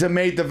companies that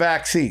made the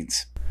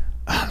vaccines.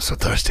 I'm so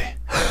thirsty.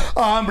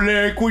 I'm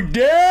liquid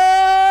death.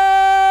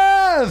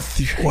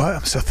 What?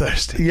 I'm so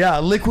thirsty. Yeah,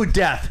 liquid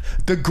death.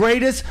 The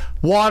greatest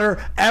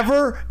water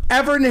ever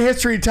in the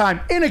history of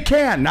time. In a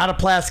can, not a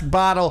plastic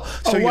bottle.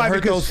 So you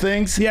heard those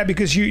things? Yeah,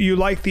 because you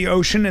like the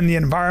ocean and the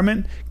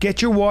environment.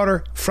 Get your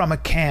water from a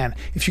can.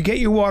 If you get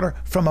your water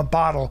from a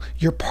bottle,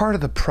 you're part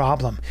of the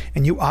problem.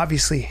 And you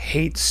obviously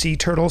hate sea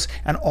turtles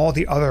and all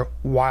the other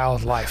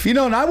wildlife.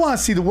 And I want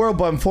to see the world,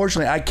 but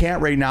unfortunately I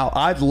can't right now.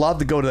 I'd love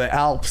to go to the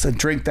Alps and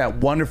drink that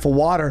wonderful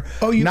water.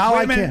 Now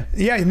I can.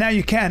 Yeah, now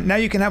you can. Now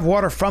you can have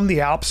water from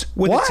the Alps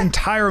with its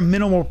entire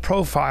minimal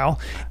profile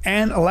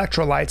and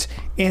electrolytes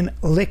in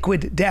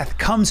liquid death.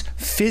 Comes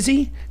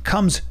fizzy,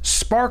 comes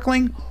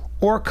sparkling,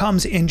 or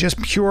comes in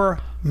just pure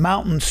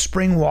mountain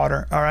spring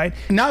water. All right.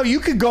 Now you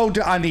could go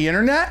on the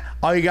internet.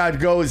 all you got to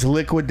go is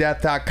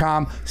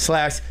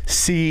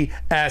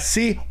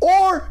liquiddeath.com/CSC,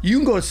 or you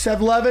can go to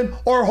 7-Eleven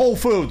or Whole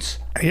Foods.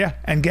 Yeah,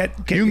 and get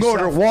You can go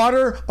to yourself-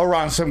 water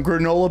around some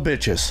granola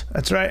bitches.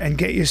 That's right, and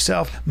get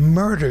yourself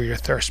murder your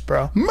thirst,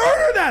 bro.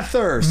 Murder that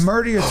thirst.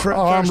 Murder your thirst.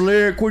 I'm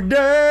liquid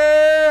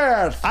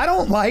death. I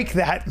don't like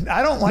that.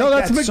 I don't like No,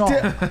 that's that song.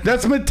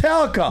 that's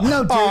Metallica.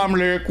 No, dude. I'm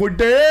liquid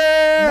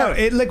death. No,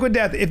 Liquid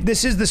Death. If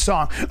this is the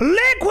song,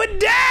 Liquid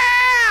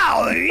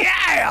Death,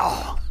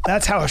 yeah.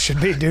 That's how it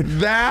should be, dude.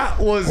 That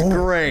was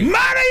great.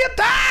 Murder your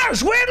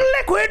thirst with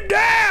Liquid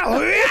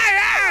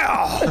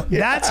Death, yeah.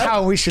 That's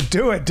how we should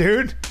do it,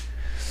 dude.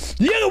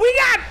 Yeah, we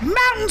got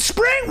mountain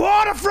spring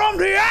water from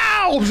the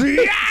Alps.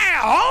 Yeah,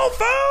 Whole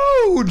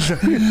Foods,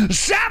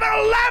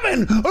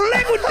 7-Eleven,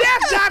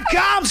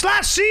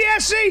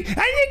 liquiddeath.com/CSC, and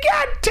you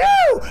got 2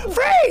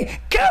 free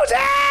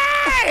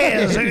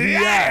koozies.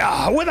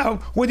 Yeah,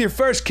 with your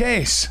first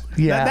case.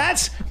 Yeah.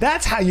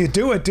 That's how you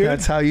do it, dude.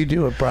 That's how you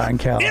do it, Brian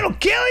Callen. It'll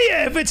kill you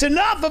if it's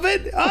enough of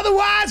it.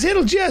 Otherwise,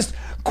 it'll just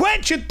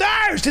quench your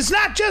thirst. It's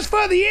not just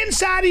for the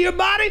inside of your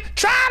body.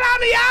 Try it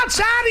on the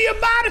outside of your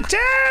body,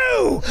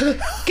 too.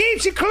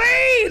 Keeps you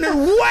clean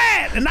and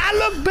wet. And I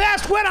look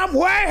best when I'm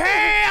way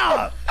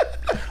out.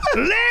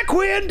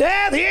 Liquid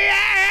Death,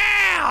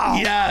 yeah.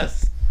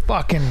 Yes.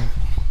 Fucking.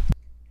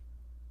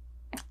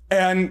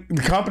 And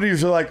the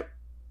companies are like,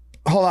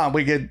 hold on,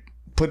 we could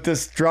put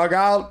this drug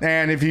out,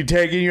 and if you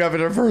take it, you have an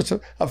adverse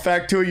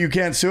effect to it, you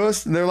can't sue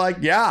us. And they're like,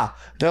 yeah.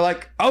 They're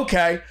like,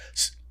 okay.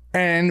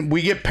 And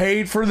we get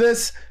paid for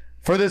this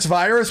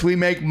virus. We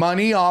make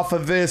money off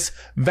of this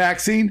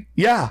vaccine.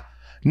 Yeah.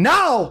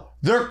 Now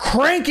they're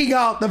cranking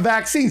out the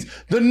vaccines.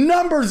 The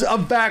numbers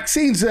of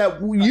vaccines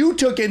that you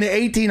took in the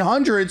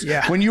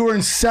 1800s when you were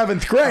in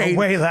 7th grade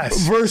way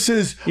less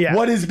versus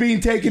what is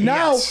being taken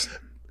now.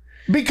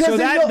 Because so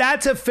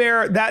that's a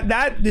fair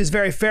that is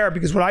very fair,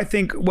 because what I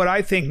think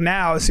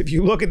now is, if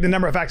you look at the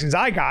number of vaccines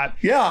I got,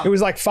 it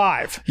was like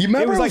 5. You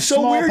remember, it was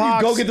so weird. You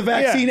go get the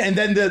vaccine, yeah. and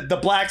then the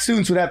black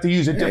students would have to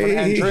use a different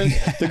entrance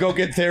to go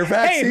get their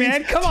vaccine. Hey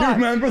man, come on! Do you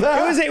remember that?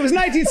 It was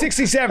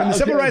 1967. The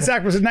Civil Rights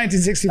Act was in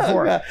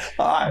 1964. Okay.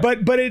 Right.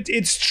 But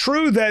it's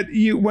true that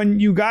when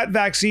you got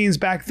vaccines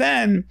back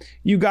then,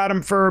 you got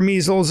them for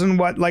measles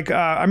and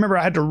I remember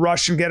I had to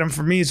rush and get them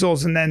for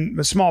measles, and then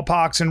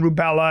smallpox and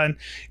rubella, and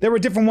there were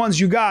different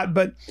ones you got.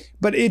 But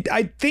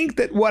I think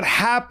that what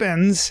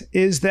happens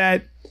is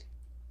that,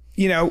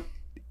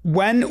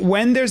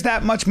 when there's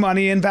that much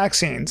money in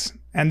vaccines,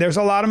 and there's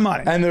a lot of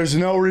money, and there's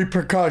no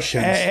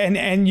repercussions,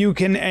 and you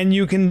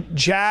can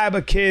jab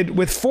a kid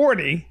with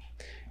 40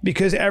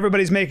 because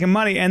everybody's making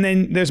money, and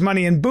then there's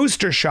money in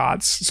booster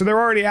shots. So they're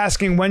already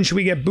asking, when should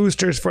we get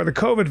boosters for the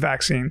COVID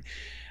vaccine?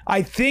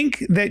 I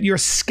think that your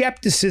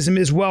skepticism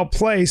is well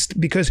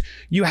placed, because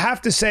you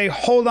have to say,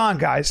 hold on,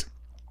 guys.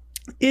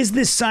 Is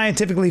this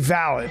scientifically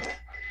valid?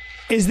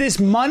 Is this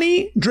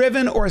money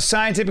driven or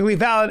scientifically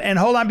valid? And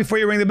hold on before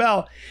you ring the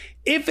bell.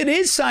 If it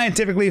is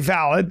scientifically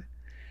valid,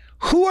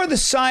 who are the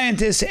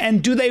scientists,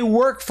 and do they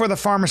work for the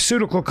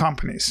pharmaceutical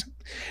companies?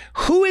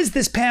 Who is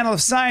this panel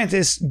of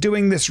scientists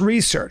doing this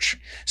research?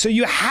 So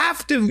you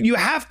have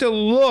to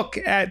look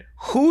at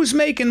who's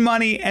making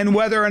money, and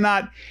whether or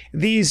not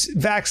these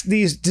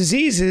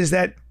diseases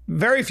that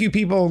very few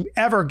people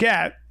ever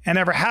get and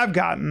ever have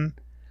gotten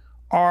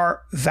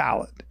are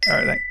valid.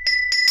 All right.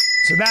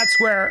 So that's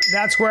why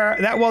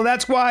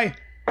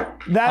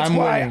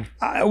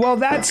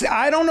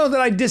I don't know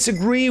that I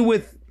disagree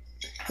with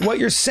what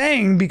you're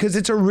saying, because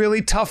it's a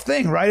really tough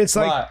thing, right? It's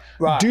like,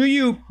 right. do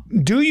you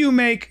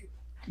make,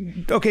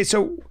 okay,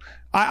 so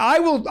I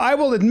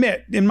will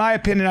admit, in my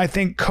opinion, I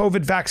think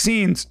COVID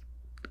vaccines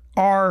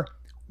are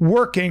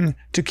working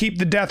to keep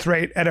the death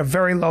rate at a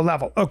very low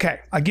level. Okay,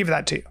 I give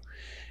that to you.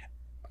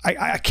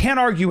 I can't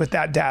argue with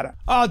that data.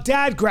 Oh,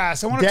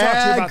 Dadgrass. I want to talk to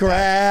you about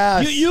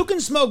that. You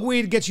can smoke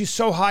weed. It gets you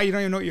so high you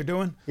don't even know what you're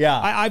doing.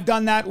 Yeah. I've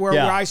done that where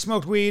I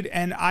smoked weed,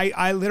 and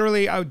I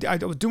literally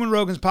was doing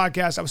Rogan's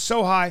podcast. I was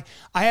so high.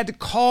 I had to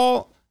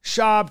call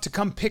Shab to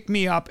come pick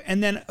me up,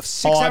 and then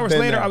 6 hours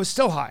later, I was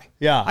still high.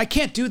 Yeah. I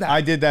can't do that.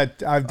 I did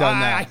that. I've done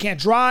that. I can't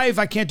drive.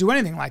 I can't do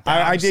anything like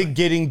that. I did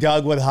Getting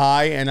Doug with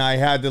high, and I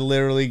had to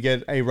literally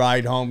get a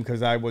ride home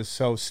because I was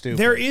so stupid.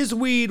 There is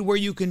weed where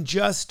you can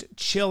just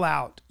chill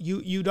out.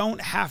 You don't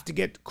have to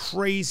get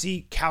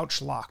crazy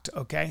couch locked,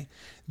 okay?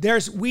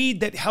 There's weed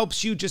that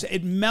helps you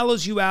it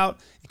mellows you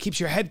out. It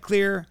keeps your head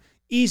clear,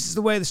 eases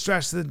away the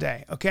stress of the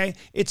day, okay?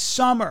 It's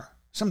summer.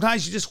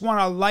 Sometimes you just want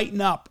to lighten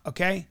up,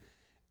 okay?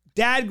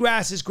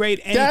 Dadgrass is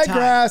great anytime.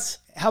 Dadgrass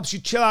helps you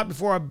chill out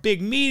before a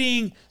big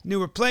meeting, new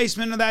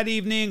replacement of that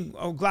evening,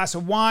 a glass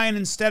of wine.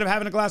 Instead of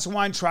having a glass of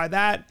wine, try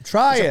that. It's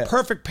a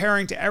perfect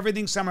pairing to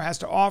everything summer has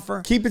to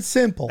offer. Keep it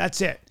simple.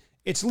 That's it.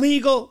 It's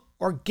legal,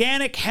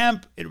 organic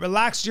hemp. It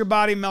relaxes your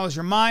body, mellows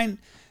your mind.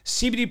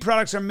 CBD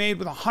products are made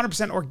with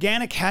 100%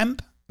 organic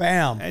hemp.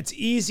 Bam. It's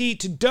easy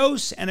to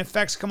dose, and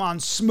effects come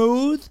on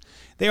smooth.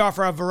 They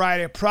offer a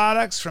variety of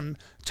products, from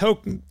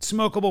token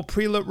smokable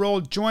pre-lit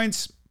rolled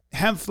joints,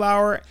 hemp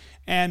flower,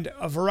 and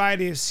a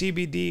variety of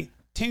CBD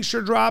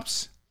tincture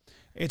drops.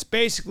 It's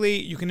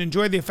basically you can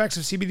enjoy the effects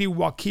of CBD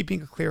while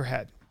keeping a clear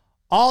head.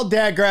 All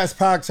Dadgrass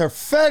products are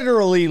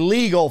federally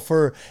legal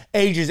for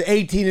ages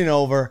 18 and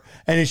over,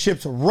 and it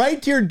ships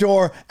right to your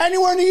door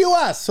anywhere in the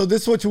U.S. So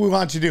this is what we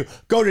want you to do.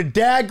 Go to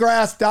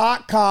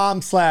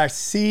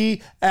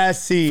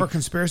dadgrass.com/CSC. For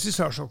Conspiracy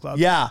Social Club.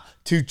 Yeah,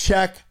 to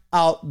check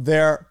out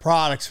their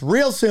products.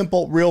 Real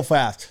simple, real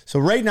fast. So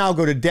right now,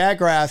 go to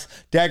Dadgrass.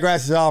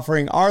 Dadgrass is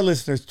offering our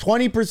listeners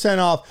 20%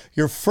 off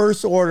your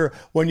first order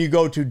when you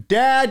go to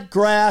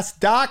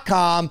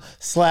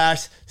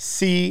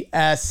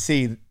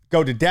dadgrass.com/CSC.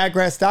 Go to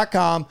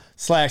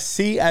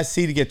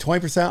dadgrass.com/CSC to get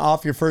 20%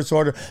 off your first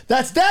order.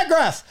 That's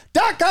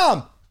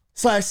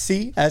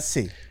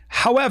dadgrass.com/CSC.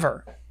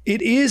 However,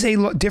 it is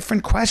a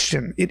different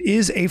question. It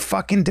is a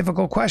fucking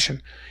difficult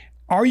question.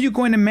 Are you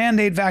going to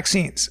mandate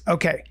vaccines?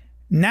 Okay.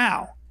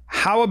 Now,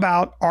 how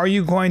about are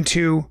you going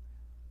to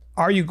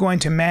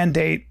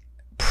mandate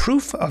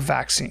proof of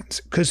vaccines?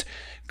 Because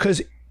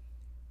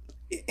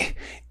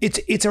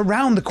it's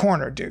around the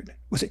corner, dude.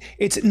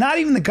 It's not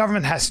even the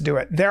government has to do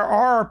it. There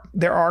are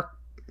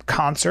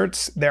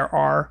concerts, there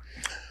are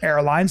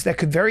airlines that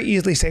could very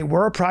easily say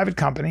we're a private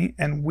company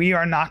and we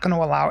are not going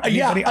to allow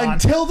anybody on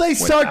until they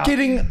start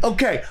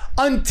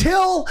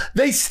until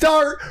they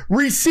start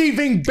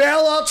receiving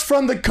bailouts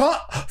from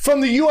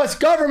the U.S.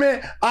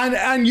 government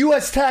on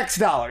U.S. tax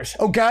dollars.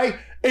 Okay.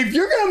 If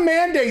you're going to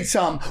mandate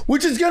some,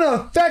 which is going to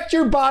affect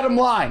your bottom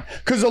line,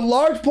 because a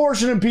large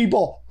portion of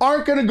people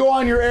aren't going to go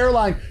on your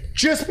airline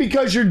just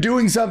because you're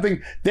doing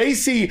something they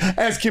see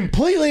as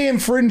completely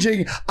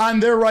infringing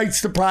on their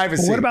rights to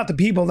privacy. But what about the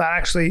people that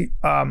actually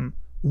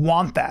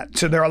want that?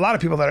 So there are a lot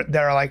of people that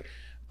are like,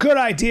 good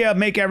idea,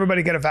 make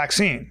everybody get a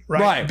vaccine,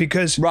 right?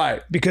 Because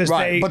but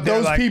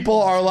those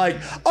people are like,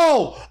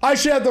 oh, I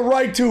should have the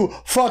right to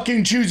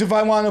fucking choose if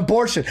I want an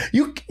abortion.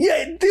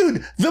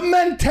 Dude, the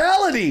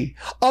mentality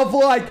of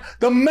like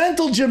the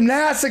mental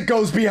gymnastic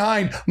goes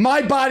behind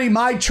my body,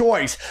 my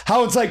choice.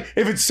 How it's like,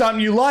 if it's something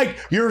you like,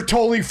 you're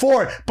totally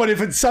for it. But if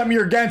it's something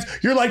you're against,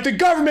 you're like, the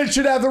government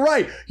should have the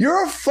right.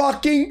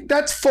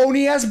 That's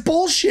phony ass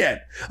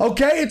bullshit.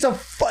 Okay, it's a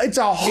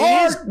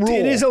hard rule.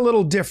 It is a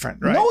little different,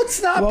 right? No,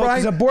 it's not,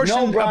 Brian.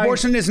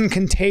 Abortion isn't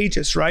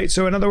contagious, right?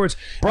 So in other words,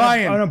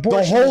 Brian, an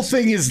abortion, the whole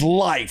thing is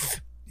life.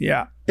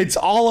 Yeah. It's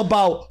all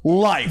about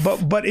life.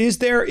 But but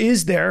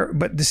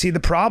the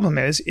problem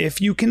is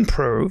if you can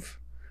prove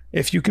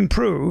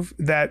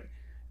that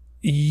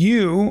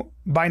you,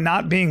 by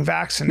not being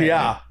vaccinated.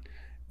 Yeah.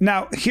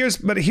 Now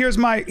here's what I'm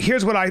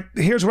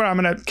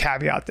going to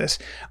caveat this.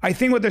 I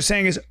think what they're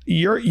saying is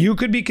you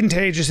could be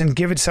contagious and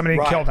give it to somebody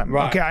and kill them.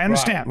 Right, okay, I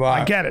understand.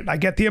 Right. I get it. I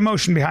get the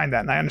emotion behind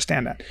that, and I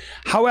understand that.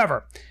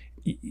 However,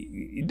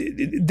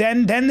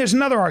 then there's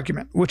another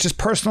argument, which is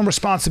personal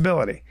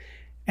responsibility.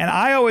 And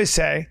I always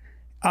say,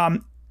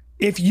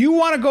 if you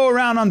want to go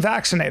around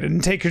unvaccinated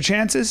and take your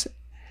chances,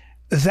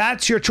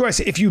 that's your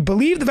choice. If you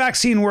believe the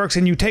vaccine works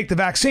and you take the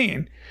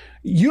vaccine,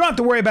 you don't have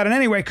to worry about it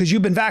anyway because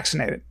you've been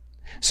vaccinated.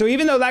 So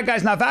even though that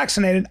guy's not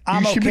vaccinated,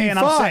 I'm okay and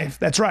I'm safe.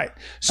 That's right.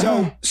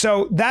 So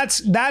that's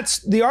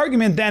the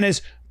argument then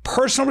is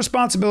personal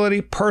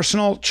responsibility,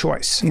 personal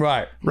choice.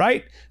 Right.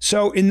 Right?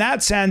 So in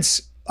that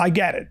sense, I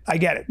get it.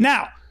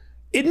 Now,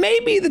 it may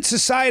be that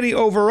society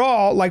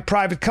overall, like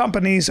private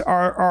companies,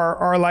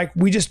 are like,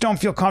 we just don't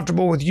feel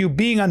comfortable with you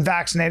being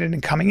unvaccinated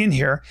and coming in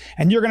here.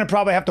 And you're going to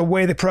probably have to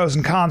weigh the pros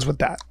and cons with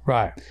that.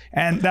 Right.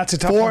 And that's a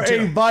tough one too.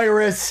 For a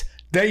virus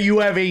that you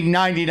have a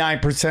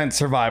 99%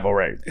 survival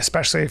rate.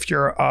 Especially if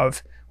you're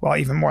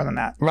even more than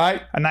that.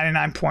 Right. A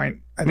 99 point.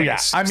 I think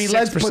it's I mean, 6%.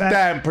 let's put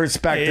that in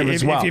perspective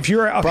as well. If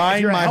you're a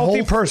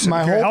healthy person.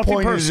 My whole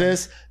point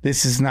is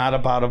this is not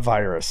about a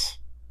virus.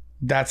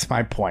 That's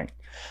my point.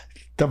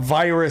 The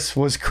virus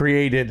was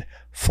created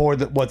for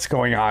what's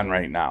going on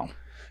right now.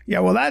 Yeah,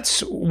 well, that's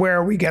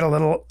where we get a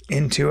little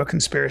into a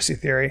conspiracy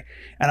theory,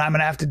 and I'm going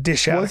to have to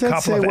dish out a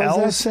couple of L's. What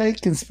does that say?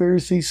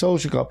 Conspiracy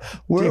Social Club.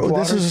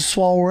 This is a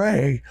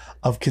soiree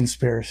of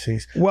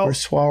conspiracies. Well, we're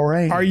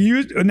soiree. Are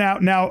you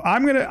now?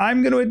 I'm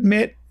going to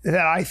admit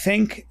that I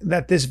think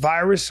that this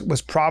virus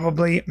was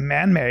probably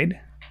man-made.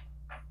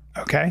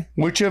 Okay.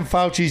 Which of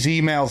Fauci's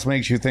emails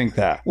makes you think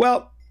that?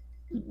 Well.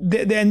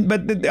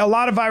 A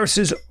lot of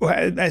viruses,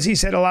 as he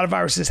said,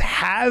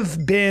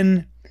 have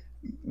been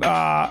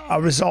a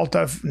result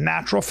of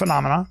natural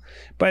phenomena,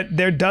 but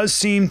there does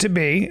seem to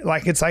be,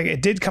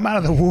 it did come out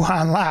of the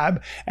Wuhan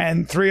lab,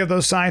 and 3 of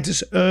those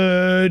scientists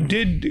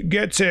did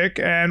get sick,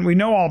 and we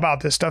know all about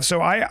this stuff. So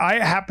I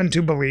happen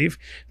to believe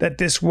that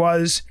this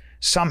was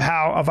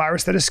somehow a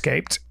virus that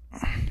escaped.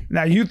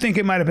 Now, you think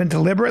it might have been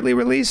deliberately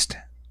released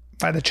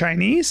by the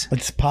Chinese?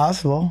 It's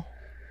possible.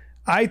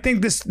 I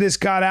think this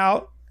got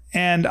out.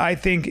 And I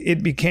think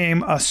it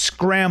became a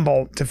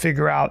scramble to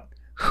figure out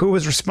who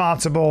was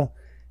responsible,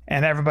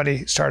 and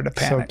everybody started to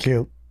panic. So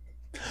cute.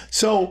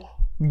 So,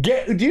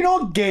 do you know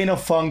what gain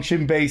of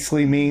function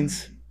basically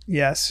means?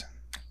 Yes.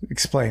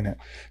 Explain it.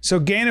 So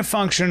gain of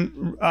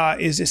function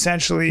is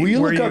essentially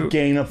where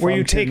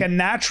you take a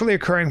naturally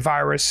occurring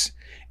virus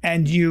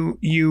and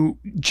you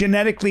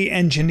genetically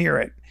engineer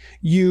it.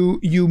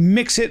 you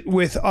mix it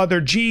with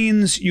other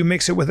genes, you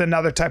mix it with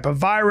another type of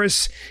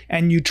virus,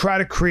 and you try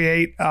to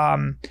create,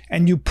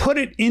 and you put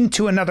it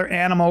into another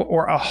animal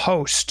or a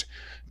host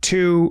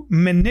to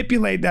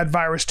manipulate that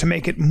virus to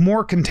make it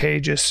more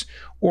contagious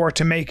or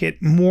to make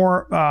it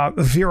more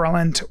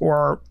virulent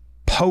or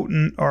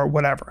potent or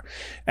whatever.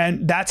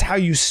 And that's how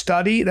you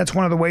study. That's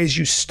one of the ways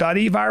you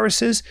study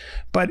viruses,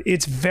 but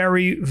it's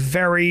very,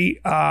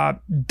 very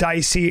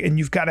dicey, and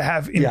you've got to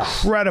have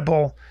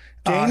incredible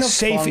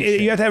safe.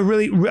 You have to have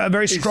really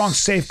very strong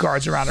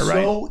safeguards around it,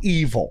 right? So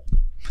evil.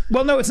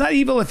 Well, no, it's not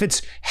evil if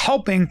it's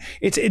helping.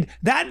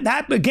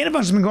 That gain of function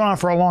has been going on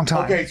for a long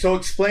time. Okay, so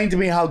explain to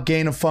me how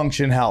gain of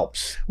function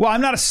helps. Well,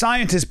 I'm not a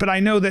scientist, but I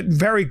know that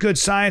very good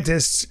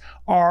scientists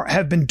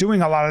have been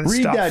doing a lot of this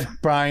stuff. Read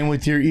that, Brian,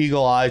 with your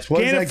eagle eyes.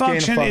 What Gain of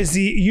function is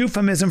the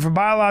euphemism for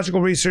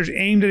biological research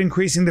aimed at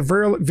increasing the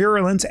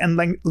virulence and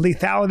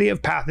lethality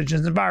of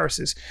pathogens and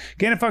viruses.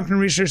 Gain of function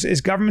research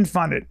is government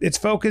funded. Its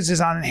focus is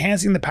on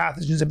enhancing the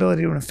pathogen's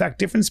ability to infect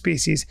different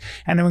species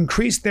and to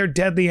increase their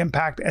deadly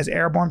impact as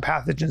airborne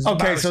pathogens and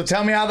viruses. So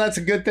tell me how that's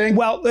a good thing.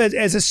 Well,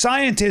 as a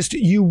scientist,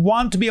 you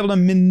want to be able to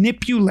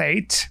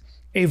manipulate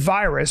a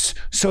virus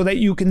so that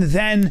you can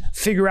then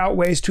figure out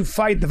ways to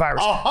fight the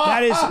virus.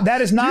 That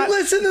is not. Did you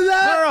listen to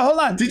that? No, hold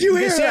on. Did you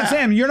hear that?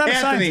 Sam, you're not Anthony,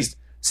 a scientist.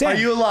 Sam, are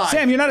you alive?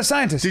 Sam, you're not a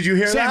scientist. Did you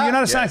hear that? Sam, you're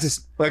not a Yes.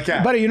 scientist.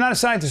 Okay. Buddy, you're not a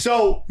scientist.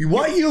 So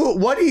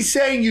what he's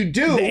saying you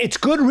do It's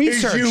good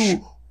research. is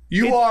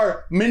you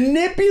are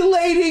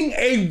manipulating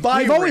a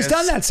virus. We've always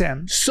done that,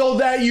 Sam. So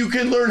that you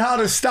can learn how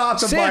to stop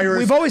the Sam, virus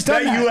we've always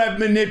done that that. you have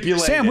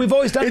manipulated. Sam, we've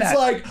always done that. It's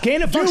like,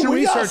 gain of function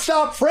we gotta research.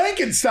 stop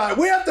Frankenstein.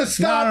 We have to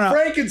stop No.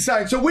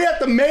 Frankenstein. So we have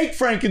to make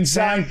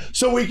Frankenstein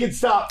so we can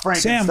stop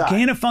Frankenstein. Sam,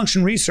 gain of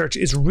function research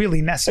is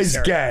really necessary.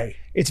 It's gay.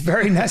 It's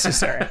very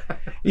necessary.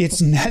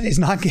 It's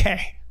not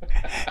gay.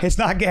 It's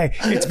not gay.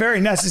 It's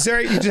very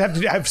necessary. You just have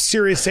to have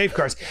serious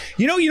safeguards.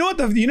 You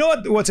know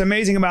what's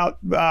amazing about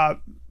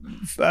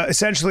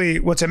essentially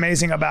what's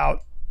amazing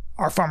about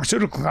our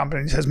pharmaceutical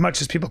companies, as much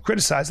as people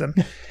criticize them,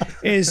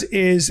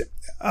 is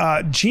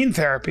gene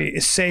therapy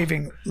is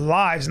saving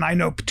lives. And I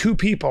know 2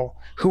 people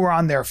who are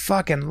on their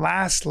fucking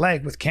last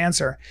leg with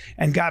cancer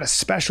and got a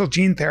special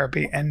gene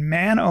therapy, and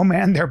man, oh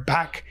man, they're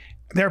back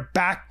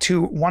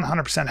to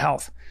 100%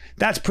 health.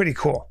 That's pretty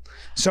cool.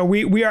 So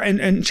we are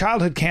in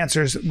childhood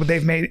cancers.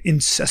 They've made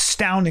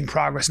astounding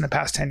progress in the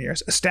past 10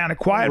 years. Astounding,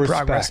 quiet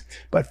progress,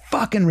 but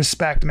fucking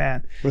respect,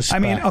 man. I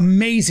mean,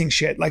 amazing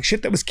shit. Like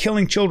shit that was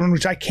killing children,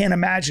 which I can't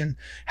imagine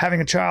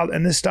having a child.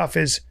 And this stuff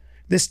is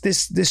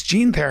this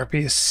gene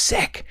therapy is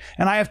sick.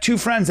 And I have 2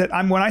 friends that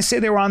when I say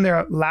they were on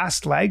their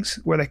last legs,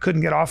 where they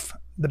couldn't get off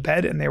the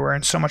bed and they were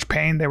in so much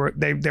pain, they were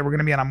going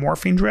to be on a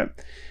morphine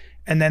drip.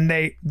 And then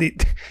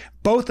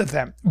both of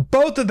them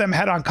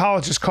had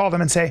oncologists call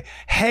them and say,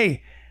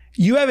 hey,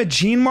 you have a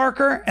gene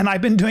marker, and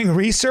I've been doing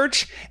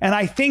research, and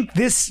I think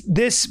this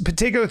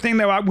particular thing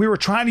that we were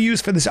trying to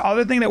use for this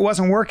other thing that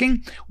wasn't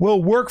working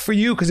will work for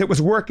you because it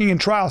was working in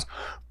trials.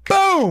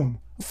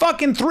 Boom!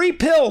 Fucking 3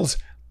 pills.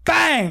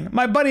 Bang!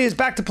 My buddy is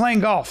back to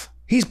playing golf.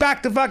 He's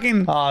back to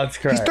fucking. Oh, that's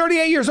great. He's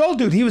 38 years old,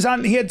 dude.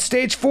 He had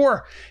stage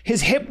 4.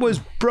 His hip was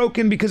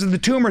broken because of the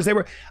tumors. They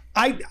were.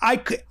 I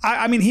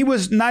mean, he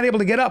was not able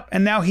to get up,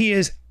 and now he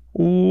is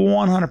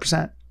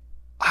 100%.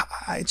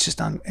 It's just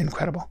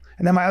incredible.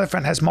 And then my other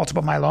friend has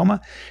multiple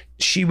myeloma.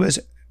 It was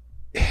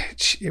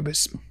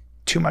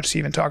too much to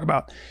even talk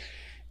about.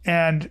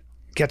 And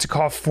gets a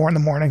call 4 in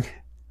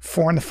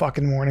the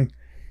fucking morning.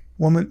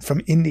 Woman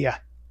from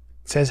India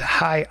says,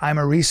 hi, I'm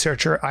a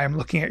researcher. I am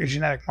looking at your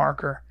genetic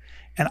marker,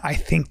 and I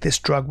think this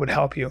drug would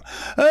help you.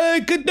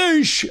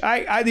 Kadoosh.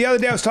 The other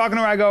day I was talking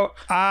to her. I go,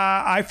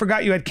 I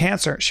forgot you had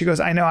cancer. She goes,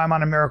 I know, I'm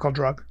on a miracle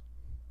drug.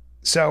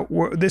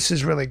 So this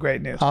is really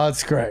great news. Oh,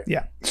 that's great.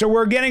 Yeah. So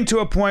we're getting to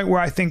a point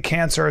where I think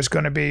cancer is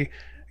going to be,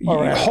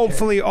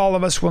 hopefully all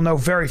of us will know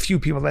very few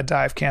people that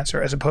die of cancer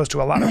as opposed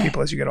to a lot of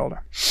people as you get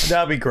older.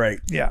 That'd be great.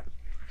 Yeah.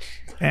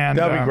 And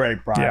that'd be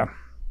great, Brian. Yeah.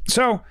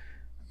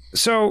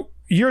 So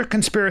your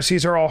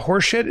conspiracies are all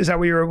horseshit? Is that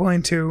what you were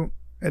willing to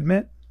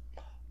admit?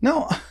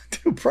 No,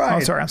 dude,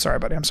 Brian. Oh, sorry. I'm sorry,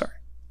 buddy. I'm sorry.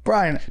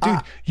 Brian.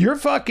 Dude, you're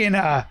fucking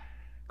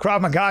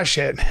Krav Maga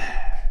shit.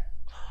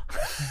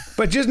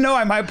 But just know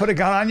I might put a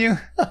gun on you.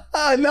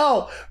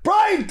 No,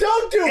 Brian,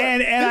 don't do it.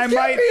 And I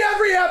might be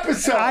every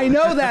episode. I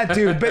know that,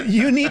 dude. But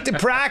you need to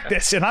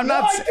practice. And I'm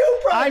not. I do,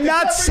 Brian. I'm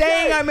not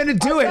saying I'm going to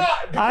do it.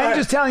 I'm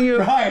just telling you.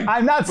 Brian,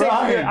 I'm not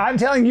saying. I'm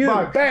telling you.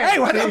 Hey,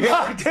 what the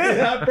fuck,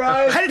 dude?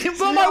 Brian? I didn't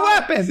pull my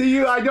weapon. See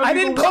you. I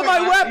didn't pull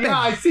my weapon. Yeah,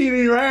 I see it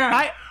in your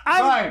hand.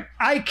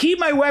 I keep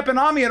my weapon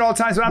on me at all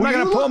times, but I'm not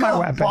going to pull my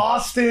weapon.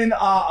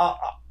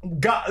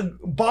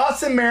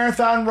 Boston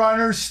Marathon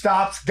runner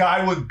stops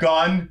guy with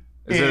gun.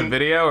 Is it a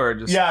video or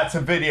just? Yeah, it's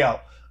a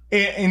video.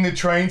 In the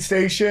train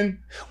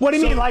station. What do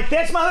you mean, like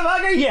this,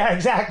 motherfucker? Yeah,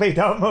 exactly.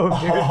 Don't move,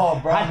 dude.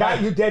 Oh, I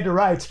got you dead to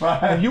rights.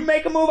 If you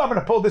make a move, I'm going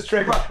to pull this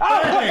trigger. Oh,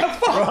 what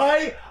the fuck?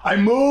 Right? I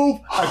move.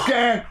 I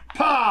can't.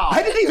 pow.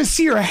 I didn't even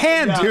see your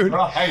hand, dude.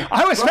 Right.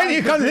 I was expecting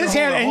you to come to this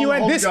hand, and you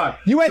went this.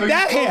 You went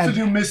that hand. You're supposed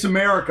to do Miss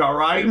America,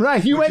 right?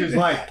 Right. You Which went is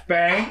like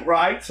bang,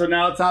 right? So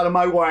now it's out of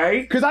my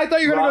way. because I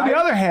thought you were gonna go the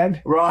other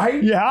hand.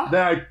 Right? Yeah.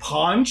 Then I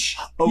punch.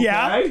 Okay.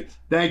 Yeah.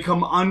 Then I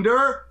come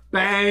under.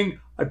 Bang.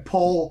 I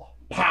pull.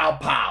 Pow,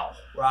 pow.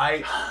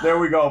 Right? There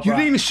we go. You Brian.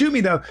 didn't even shoot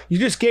me though. You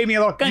just gave me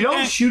a little. You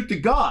don't shoot the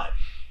gun.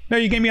 No,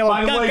 you gave me a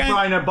little. By the way,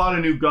 Brian, I bought a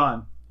new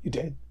gun. You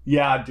did.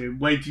 Yeah, dude.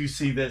 Wait till you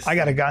see this. I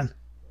got a gun.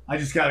 I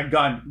just got a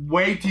gun.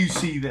 Wait till you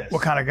see this.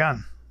 What kind of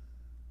gun?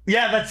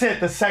 Yeah, that's it.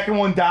 The second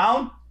one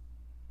down.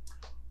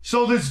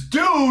 So this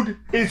dude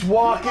is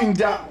walking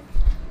down.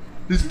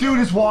 This dude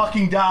is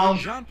walking down.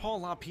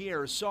 Jean-Paul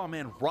LaPierre saw a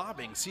man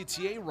robbing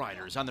CTA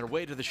riders on their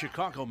way to the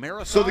Chicago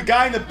Marathon. So the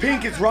guy in the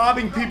pink is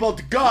robbing people with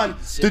the gun.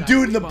 The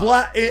dude in the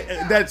black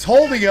that's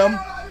holding him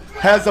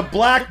has a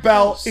black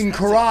belt in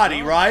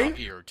karate, right?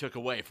 LaPierre took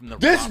away from the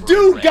This robber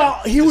dude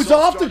threat. he was This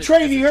all off the started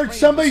train. as He the heard train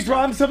somebody's was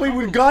robbing starting somebody to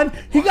with a slow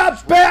gun. He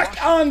got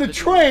back on the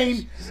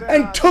train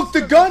and took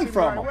the gun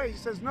from him. He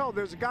says, no,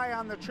 there's a guy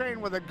on the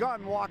train with a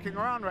gun walking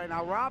around right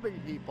now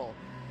robbing people.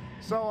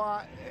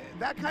 So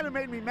that kind of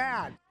made me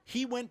mad.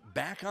 He went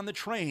back on the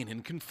train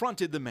and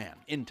confronted the man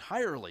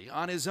entirely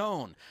on his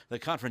own. The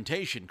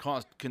confrontation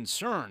caused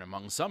concern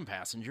among some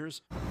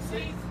passengers.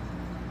 Please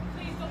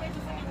don't make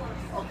this any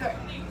worse. Okay,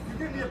 you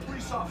give me a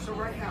police officer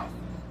right now.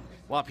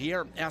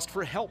 LaPierre asked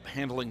for help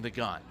handling the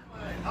gun.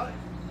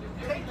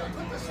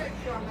 Put the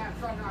safety on that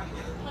gun on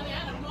here. Honey, I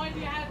have no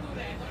idea how to do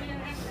that. Don't hear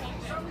him saying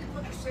that. Somebody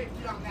put the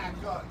safety on that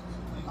gun.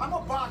 I'm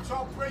a boxer.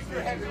 I'll break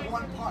your head in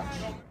one punch.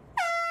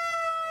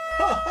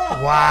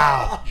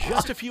 Wow.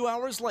 Just a few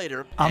hours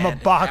later, I'm a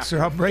and boxer.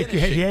 after I'll break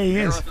your head. finishing Yeah, he the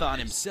is. Marathon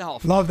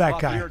himself. Love that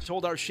guy. LaPierre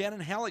told our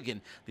Shannon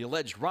Halligan the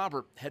alleged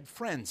robber had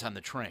friends on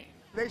the train.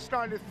 They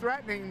started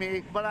threatening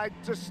me, but I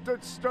just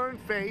stood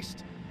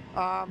stern-faced.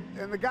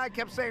 And the guy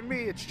kept saying to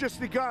me, it's just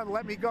the gun,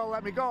 let me go,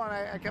 let me go. And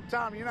I kept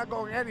telling him, you're not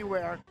going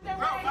anywhere.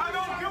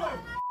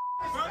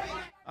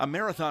 A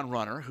marathon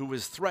runner who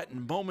was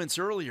threatened moments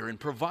earlier and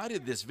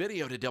provided this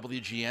video to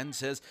WGN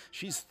says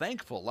she's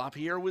thankful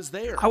LaPierre was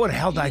there. I would've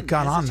held He that didn't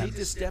gun on hesitate them.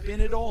 to step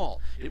in at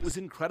all. It was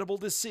incredible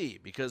to see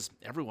because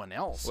everyone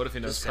else What if he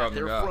knows just sat Krav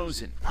there Maga?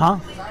 frozen. Huh?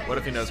 What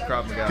if he knows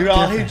Krav Maga? Dude,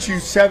 I'll hit you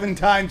 7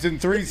 times in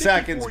 3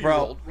 seconds, bro.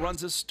 54-year-old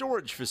runs a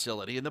storage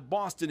facility in the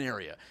Boston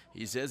area.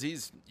 He says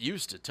he's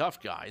used to tough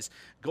guys.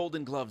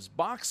 Golden Gloves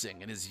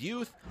boxing in his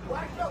youth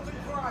Black belt in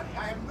karate.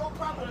 I have no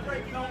problem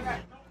breaking your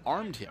neck.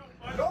 armed him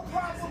No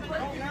problem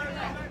breaking your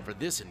neck. for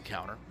this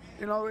encounter.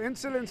 You know,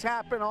 incidents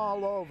happen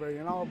all over,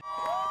 you know.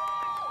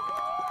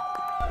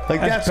 Like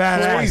That's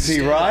that's badass.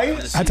 crazy,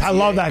 right? I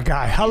love that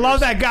guy. I love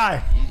that guy.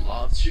 He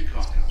loves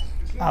Chicago.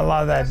 I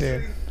love that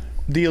dude.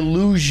 The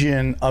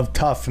illusion of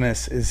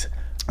toughness is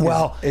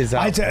Well, is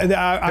out there.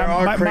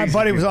 my crazy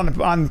buddy was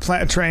people. on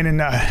a train in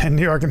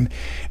New York,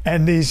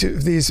 and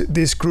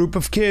this group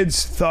of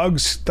kids,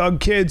 thug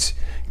kids,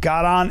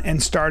 got on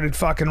and started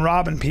fucking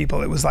robbing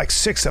people. It was like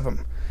 6 of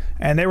them,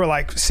 and they were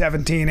like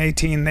 17,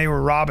 18. They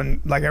were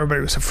robbing like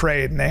everybody was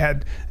afraid, and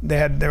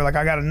they were like,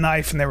 I got a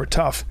knife, and they were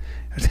tough.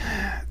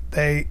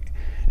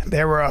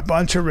 There were a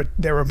bunch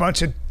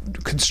of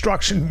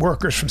construction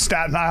workers from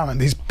Staten Island,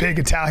 these big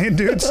Italian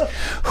dudes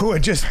who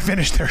had just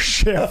finished their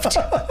shift,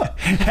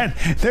 and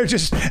they're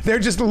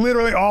just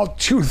literally all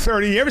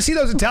 230. You ever see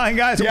those Italian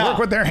guys that Yeah. work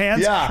with their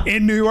hands Yeah.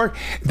 in New York?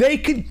 They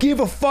could give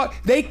a fuck.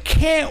 They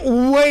can't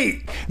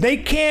wait.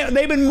 They've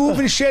been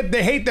moving shit.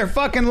 They hate their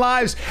fucking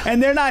lives,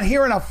 and they're not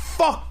hearing a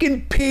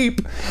fucking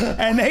peep.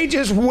 And they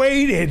just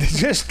waited,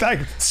 just like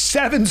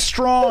 7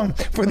 strong,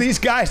 for these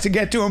guys to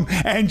get to them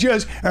and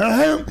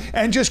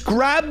just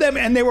grab them,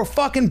 and they were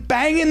fucking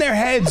banging their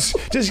heads,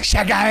 just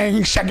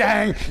shagang,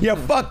 shagang. You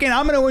fucking,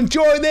 I'm gonna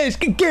enjoy this,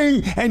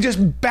 and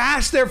just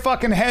bash their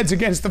fucking heads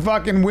against the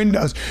fucking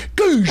windows,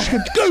 goosh,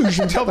 goosh,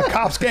 until the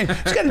cops came.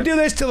 Just gonna do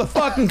this till the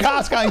fucking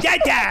cops go,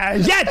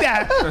 yatta,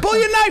 yatta, pull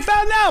your knife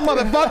out now,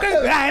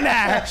 motherfucker.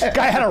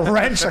 Guy had a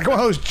wrench, like one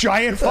of those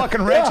giant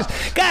fucking wrenches.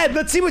 God,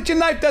 let's see what your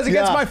knife does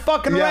against Yeah. my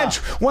fucking Yeah. wrench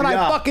when I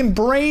Yeah. fucking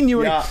brain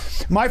you. Yeah.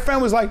 My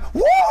friend was like,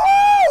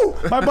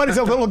 woohoo! My buddy's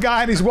a little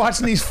guy and he's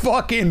watching these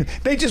fucking,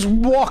 they just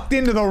walked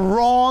into the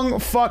wrong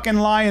fucking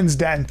lion's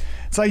den.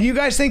 It's like, you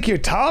guys think you're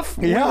tough?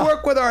 Yeah. We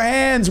work with our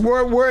hands.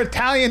 We're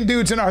Italian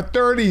dudes in our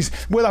 30s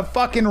with a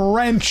fucking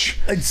wrench.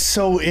 It's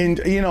so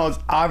it's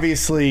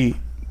obviously,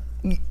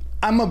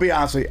 I'm gonna be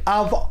honest with you.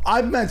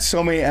 I've met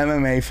so many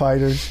MMA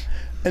fighters,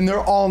 and they're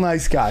all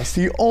nice guys.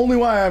 The only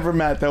one I ever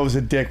met that was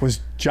a dick was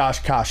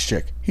Josh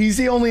Koscheck. He's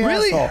the only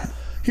Really? asshole.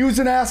 He was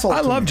an asshole.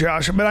 I to love me.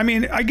 Josh, but I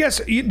mean, I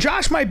guess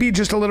Josh might be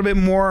just a little bit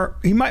more,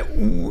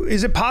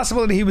 is it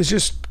possible that he was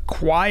just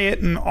quiet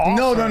and off?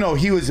 No.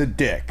 He was a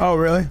dick. Oh,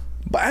 really?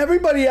 But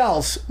everybody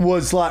else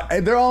was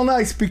like, they're all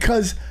nice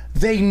because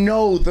they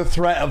know the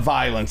threat of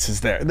violence is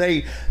there.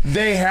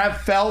 They have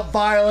felt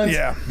violence.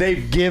 Yeah.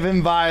 They've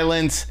given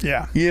violence.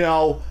 Yeah. You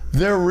know,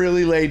 they're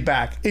really laid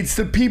back. It's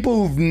the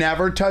people who've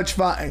never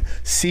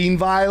seen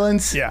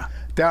violence. Yeah.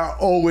 That are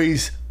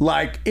always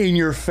like in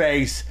your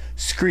face,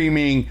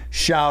 screaming,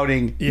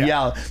 shouting,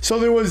 yelling. So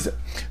there was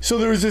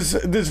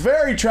this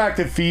very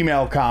attractive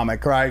female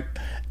comic, right?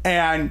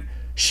 And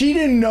she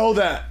didn't know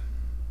that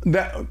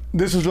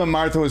this was when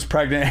Martha was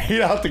pregnant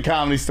out the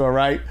Comedy Store,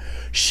 right?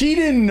 She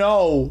didn't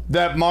know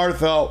that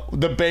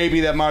the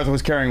baby that Martha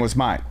was carrying was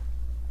mine.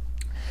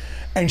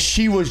 And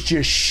she was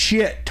just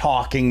shit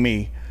talking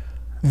me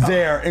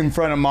there in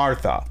front of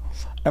Martha.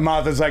 And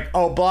Martha's like,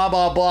 oh, blah,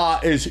 blah, blah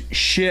is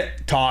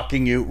shit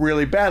talking you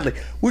really badly.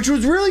 Which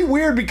was really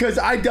weird because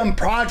I'd done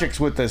projects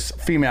with this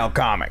female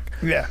comic.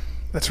 Yeah,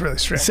 that's really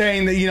strange.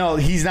 Saying that,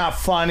 he's not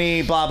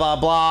funny, blah, blah,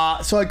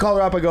 blah. So I called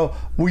her up. I go,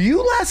 were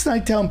you last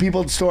night telling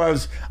people at the store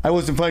I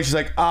wasn't funny? She's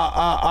like,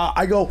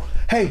 I go,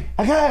 hey,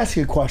 I got to ask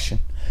you a question.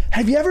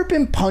 Have you ever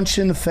been punched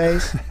in the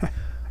face?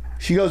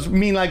 She goes,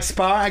 mean like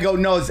sparring? I go,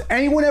 no. Has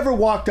anyone ever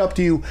walked up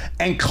to you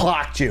and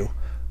clocked you?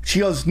 She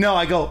goes, no.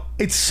 I go,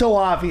 it's so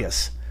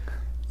obvious.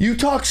 You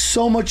talk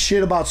so much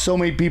shit about so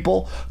many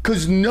people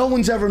because no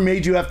one's ever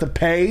made you have to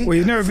pay. Well,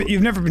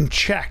 you've never been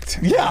checked.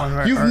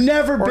 Yeah, you've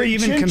never been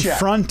even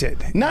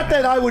confronted. Not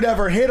that I would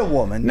ever hit a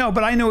woman. No,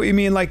 but I know what you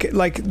mean. Like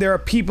there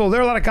are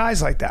a lot of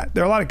guys like that.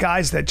 There are a lot of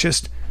guys that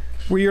just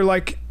where you're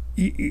like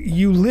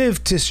you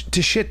live to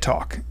shit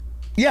talk.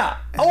 Yeah.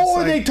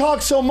 Or they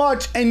talk so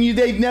much and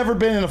they've never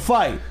been in a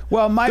fight.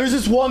 Well, there's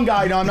this one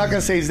guy, no, I'm not going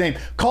to say his name,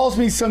 calls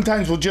me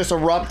sometimes, will just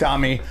erupt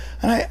on me.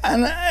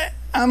 And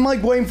I'm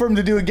like waiting for him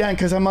to do it again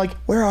because I'm like,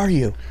 where are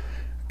you?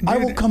 Dude, I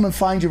will come and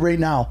find you right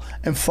now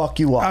and fuck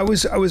you up. I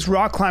was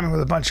rock climbing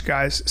with a bunch of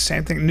guys,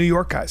 same thing, New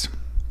York guys.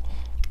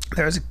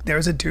 There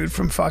was a dude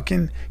from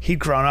he'd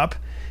grown up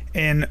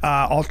in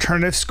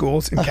alternative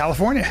schools in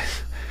California.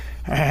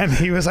 And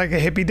he was like a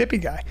hippy dippy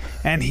guy.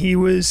 And he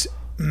was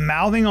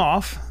mouthing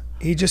off.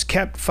 He just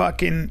kept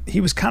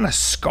he was kind of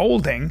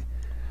scolding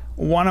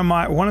one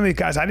of the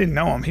guys. I didn't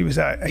know him.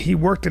 He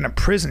worked in a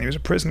prison. He was a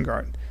prison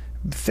guard.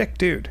 Thick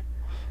dude.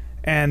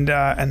 And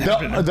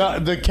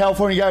the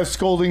California guy was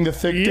scolding the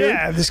thick dude?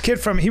 Yeah, this kid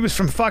he was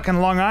from fucking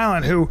Long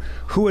Island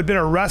who had been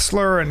a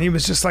wrestler, and he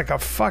was just like a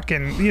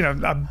fucking,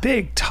 a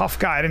big tough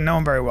guy. I didn't know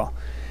him very well.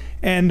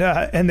 And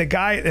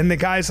the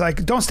guy's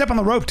like, don't step on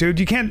the rope, dude.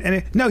 You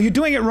can't. No, you're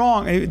doing it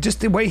wrong. Just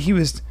the way he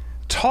was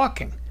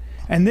talking.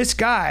 And this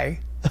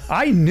guy,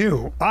 I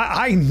knew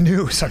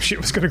some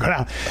shit was going to go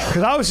down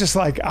because I was just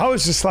like,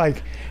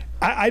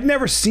 I'd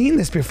never seen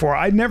this before.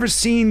 I'd never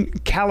seen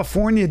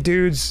California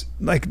dudes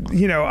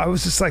I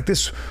was just like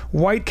this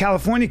white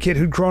California kid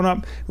who'd grown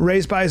up,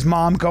 raised by his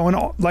mom, going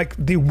like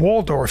the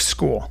Waldorf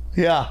school.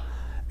 Yeah.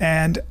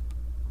 And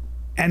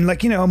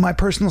my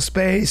personal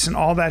space and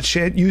all that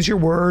shit, use your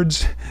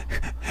words.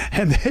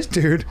 And this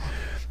dude,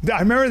 I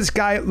remember this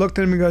guy looked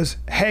at him and goes,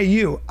 hey,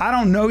 you, I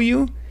don't know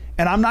you.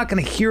 And I'm not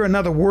going to hear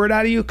another word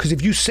out of you because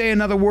if you say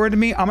another word to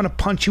me, I'm going to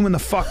punch you in the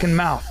fucking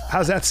mouth.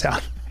 How's that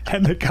sound?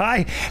 And the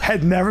guy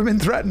had never been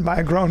threatened by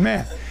a grown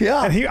man.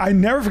 Yeah. And I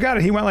never forgot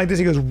it. He went like this.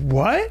 He goes,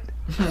 what?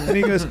 And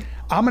he goes,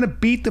 I'm going to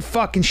beat the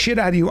fucking shit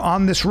out of you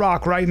on this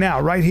rock right now,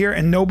 right here,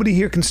 and nobody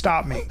here can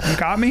stop me. You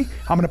got me?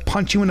 I'm going to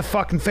punch you in the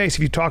fucking face if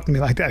you talk to me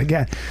like that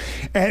again.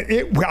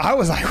 And I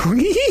was like,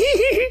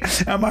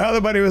 and my other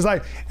buddy was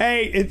like,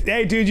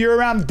 hey, dude, you're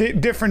around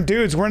different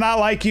dudes. We're not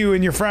like you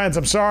and your friends.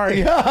 I'm sorry.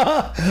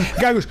 Yeah. The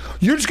guy goes,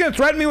 you're just going to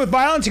threaten me with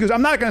violence? He goes,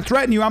 I'm not going to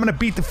threaten you. I'm going to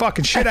beat the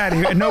fucking shit out of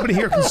you, and nobody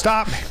here can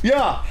stop me.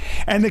 Yeah.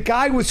 And the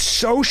guy was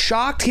so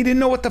shocked, he didn't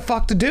know what the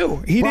fuck to do.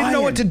 He didn't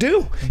know what to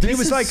do. He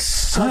was like,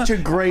 such a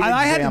great example.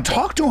 I had to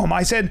talk to him.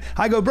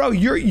 I go, bro,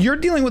 you're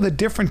dealing with a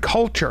different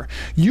culture.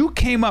 You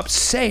came up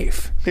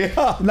safe.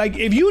 Yeah. Like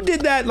if you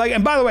did that,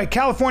 and by the way,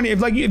 California,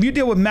 if you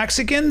deal with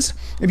Mexicans,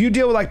 if you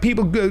deal with like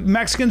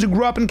Mexicans who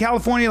grew up in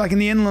California, like in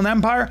the Inland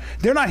Empire,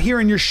 they're not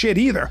hearing your shit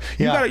either.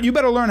 You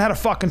better learn how to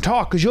fucking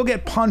talk because you'll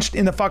get punched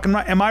in the fucking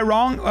right. Am I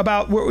wrong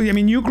about?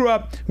 You grew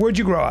up. Where'd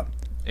you grow up?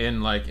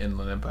 In like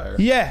Inland Empire.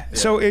 Yeah.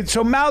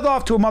 So mouth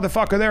off to a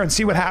motherfucker there and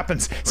see what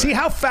happens. Right. See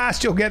how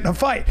fast you'll get in a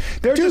fight.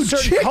 There's just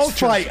certain cultures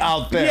fight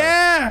out there.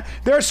 Yeah.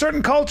 There are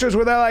certain cultures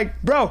where they're like,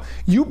 bro,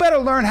 you better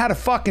learn how to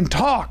fucking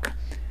talk.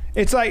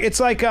 It's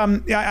like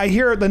I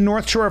hear the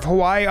North Shore of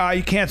Hawaii,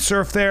 you can't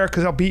surf there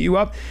because I'll beat you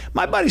up.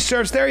 My buddy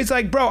surfs there. He's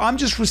like, bro, I'm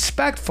just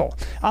respectful.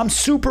 I'm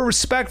super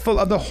respectful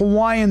of the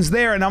Hawaiians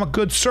there, and I'm a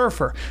good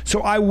surfer.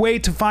 So I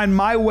wait to find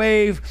my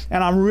wave,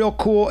 and I'm real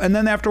cool. And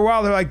then after a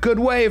while, they're like, good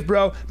wave,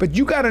 bro. But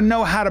you got to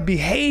know how to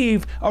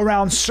behave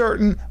around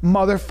certain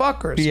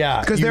motherfuckers.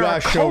 Yeah, because there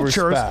are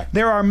cultures.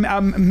 There are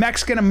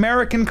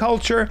Mexican-American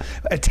culture,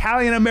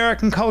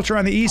 Italian-American culture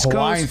on the East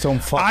Hawaiians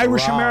Coast,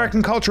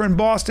 Irish-American culture in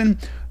Boston,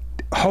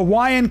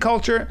 Hawaiian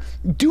culture.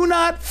 Do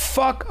not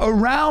fuck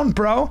around,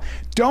 bro.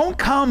 Don't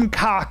come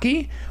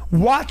cocky.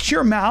 Watch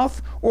your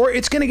mouth or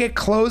it's going to get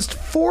closed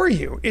for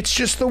you. It's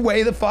just the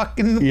way the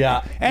fucking...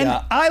 Yeah. And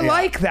I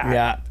like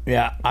that.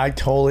 Yeah. I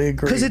totally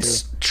agree. Because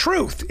it's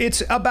truth.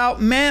 It's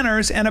about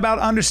manners and about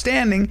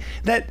understanding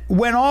that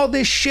when all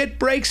this shit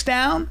breaks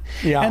down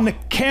and the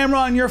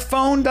camera on your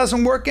phone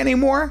doesn't work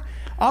anymore,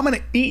 I'm going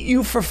to eat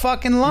you for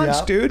fucking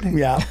lunch, dude.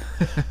 Yeah.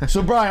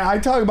 So, Brian, I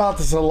talk about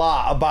this a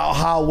lot, about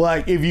how,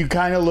 like, if you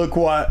kind of look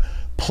what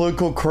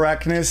political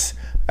correctness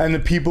and the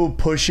people who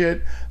push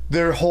it,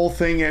 their whole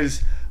thing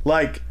is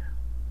like,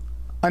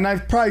 and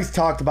I've probably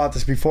talked about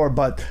this before,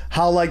 but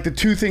how like the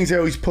two things they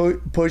always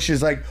push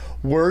is like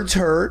words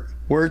hurt,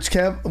 words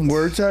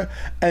hurt,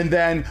 and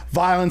then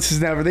violence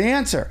is never the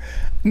answer.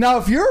 Now,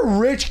 if you're a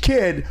rich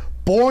kid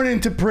born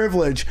into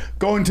privilege,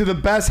 going to the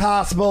best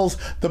hospitals,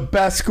 the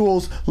best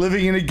schools,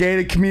 living in a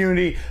gated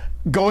community,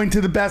 going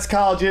to the best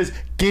colleges,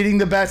 getting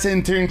the best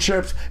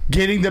internships,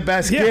 getting the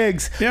best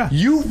gigs,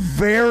 you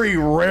very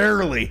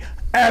rarely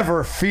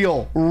ever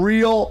feel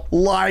real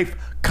life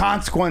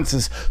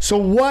consequences. So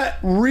what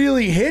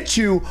really hits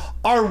you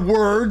are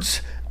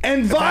words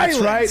and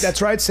violence.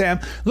 That's right, Sam.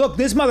 Look,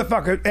 this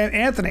motherfucker,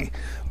 Anthony.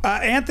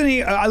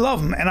 I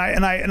love him, and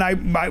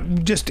I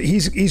just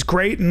he's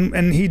great,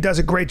 and he does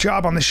a great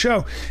job on the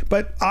show.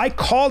 But I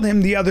called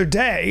him the other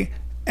day,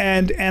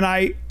 and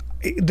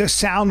the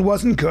sound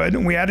wasn't good,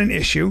 and we had an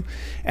issue,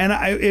 and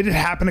it had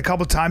happened a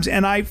couple of times,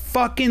 and I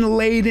fucking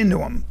laid into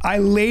him. I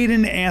laid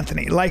into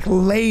Anthony, like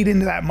laid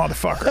into that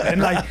motherfucker,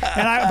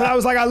 but I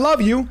was like, I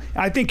love you,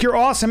 I think you're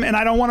awesome, and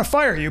I don't want to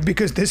fire you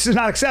because this is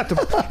not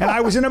acceptable. And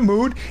I was in a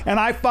mood, and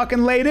I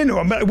fucking laid into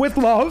him, but with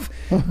love.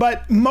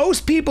 But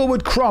most people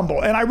would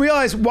crumble, and I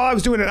realized while I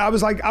was doing it, I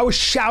was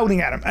shouting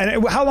at him.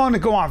 And how long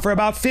did it go on? For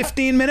about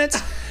 15 minutes.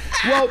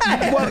 Well,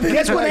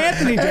 guess what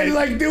Anthony did? Hey,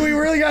 like, do we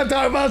really got to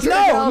talk about this?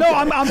 No,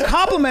 I'm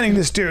complimenting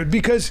this dude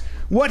because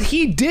what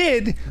he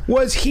did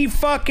was he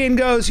fucking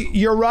goes,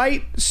 "You're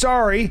right,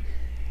 sorry,"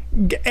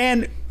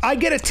 and I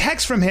get a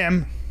text from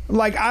him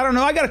like, I don't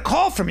know, I got a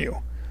call from you.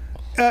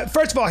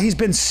 First of all, he's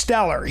been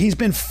stellar. He's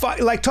been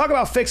talk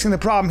about fixing the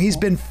problem. He's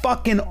been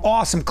fucking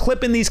awesome.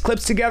 Clipping these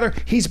clips together,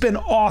 he's been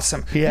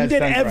awesome. You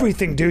did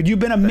everything, dude. You've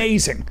been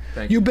amazing.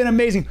 You've been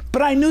amazing.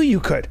 But I knew you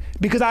could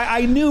because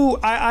I knew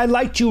I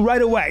liked you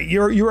right away.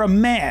 You're a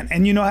man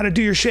and you know how to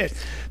do your shit.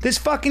 This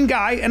fucking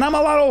guy, and I'm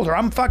a lot older.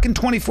 I'm fucking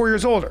 24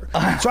 years older.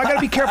 So I got to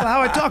be careful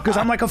how I talk because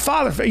I'm like a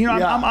father. You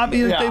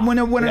know,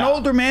 when an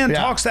older man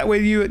talks that way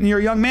to you and you're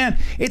a young man,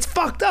 it's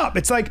fucked up.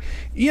 It's like,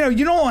 you know,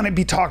 you don't want to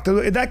be talked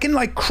to. That can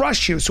like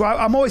crush you. So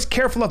I'm always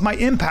careful of my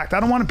impact. I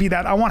don't want to be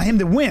that. I want him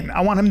to win.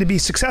 I want him to be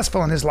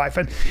successful in his life.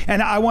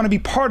 And I want to be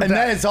part of that.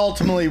 And that is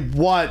ultimately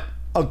what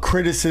a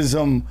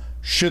criticism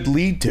should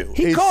lead to.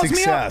 He calls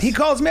me up. He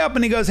calls me up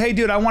and he goes, "Hey,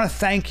 dude, I want to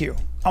thank you.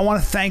 I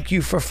want to thank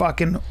you for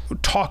fucking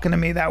talking to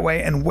me that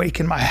way and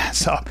waking my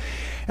ass up."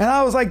 And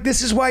I was like,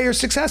 this is why you're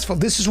successful.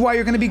 This is why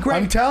you're going to be great.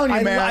 I'm telling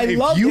you, man,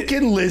 if you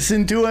can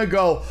listen to it and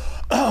go,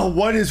 oh,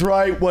 what is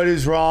right? What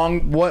is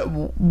wrong?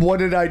 What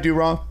did I do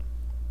wrong?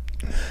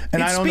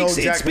 And I don't know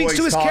exactly what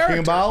he's talking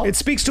about. It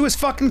speaks to his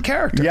fucking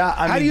character. Yeah,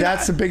 I mean,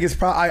 that's the biggest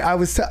problem.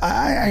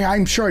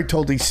 I'm sure I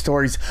told these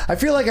stories. I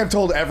feel like I've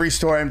told every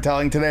story I'm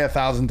telling today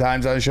 1,000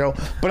 times on the show.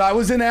 But I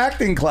was in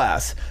acting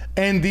class,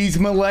 and these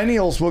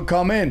millennials would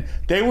come in.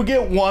 They would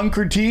get one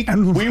critique.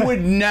 We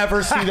would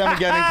never see them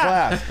again in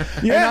class.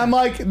 And I'm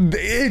like,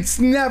 it's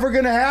never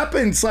going to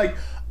happen. It's like,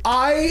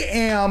 I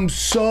am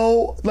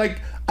so, like,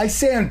 I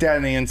say I'm dead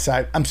on the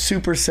inside. I'm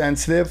super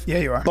sensitive. Yeah,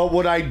 you are. But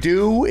what I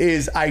do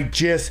is I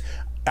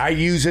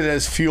use it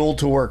as fuel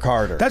to work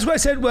harder. That's what I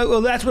said.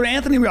 Well, that's what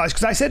Anthony realized.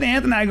 Because I said to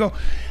Anthony, I go,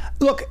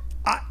 look,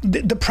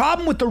 the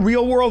problem with the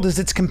real world is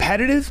it's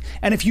competitive,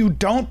 and if you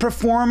don't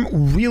perform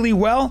really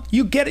well,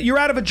 you're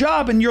out of a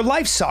job and your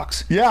life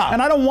sucks. Yeah.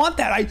 And I don't want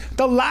that.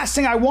 The last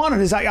thing I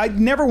wanted is I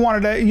never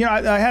wanted to, you know,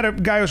 I had a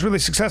guy who was really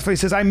successful. He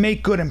says, I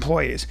make good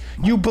employees.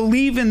 You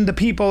believe in the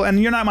people,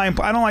 and you're not my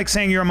employee. I don't like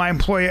saying you're my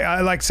employee.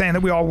 I like saying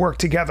that we all work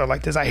together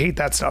like this. I hate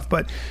that stuff.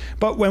 But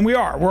when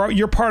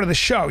you're part of the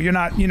show. You're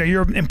not, you know,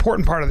 you're an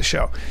important part of the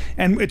show.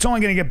 And it's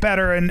only going to get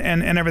better and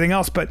everything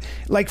else. But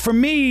like for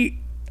me,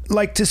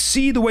 like to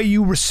see the way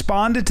you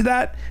responded to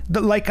that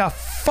like a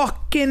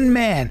fucking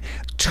man,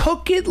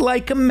 took it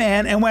like a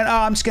man and went, oh,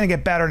 I'm just gonna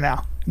get better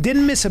now.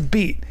 Didn't miss a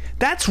beat.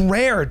 That's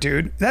rare,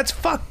 dude. That's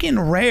fucking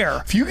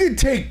rare. If you could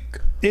take,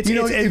 if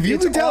you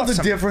could tell the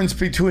difference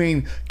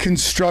between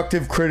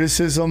constructive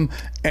criticism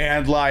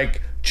and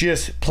like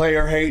just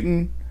player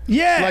hating.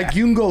 Yeah. Like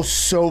you can go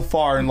so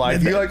far in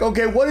life. You're like,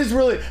 okay, what is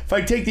really, if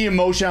I take the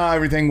emotion out of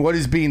everything, what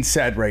is being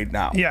said right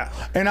now? Yeah.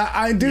 And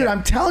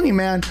I'm telling you,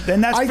 man.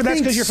 Then that's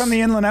because you're from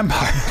the Inland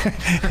Empire.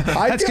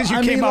 That's because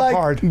you came up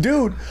hard.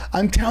 Dude,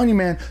 I'm telling you,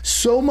 man,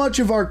 so much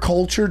of our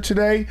culture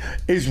today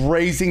is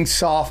raising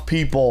soft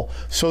people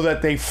so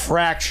that they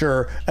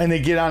fracture and they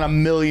get on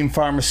 1,000,000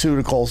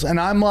 pharmaceuticals. And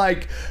I'm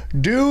like,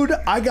 dude,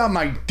 I got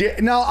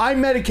now I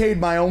medicated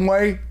my own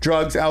way,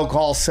 drugs,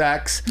 alcohol,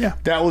 sex. Yeah.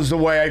 That was the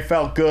way I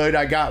felt good.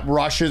 I got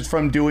rushes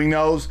from doing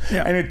those,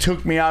 and it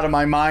took me out of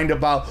my mind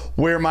about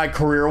where my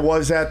career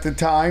was at the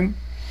time.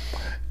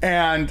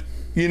 And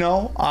you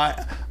know,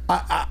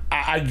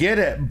 I get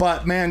it,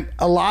 but man,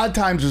 a lot of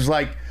times it was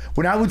like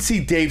when I would see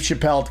Dave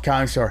Chappelle at the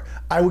Comedy Store,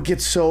 I would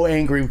get so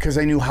angry because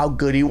I knew how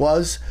good he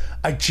was.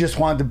 I just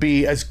wanted to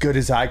be as good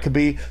as I could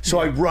be. So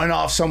I'd run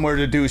off somewhere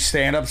to do a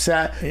stand-up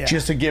set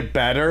just to get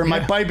better. My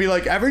buddy'd be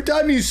like, every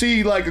time you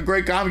see like a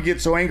great comic get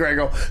so angry, I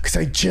go, because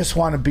I just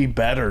want to be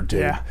better,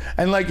 dude. Yeah.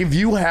 And like, if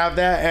you have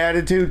that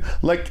attitude,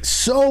 like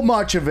so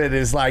much of it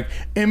is like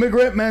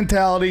immigrant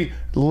mentality,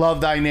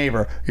 love thy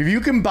neighbor. If you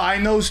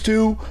combine those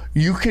two,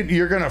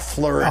 you're going to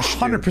flourish.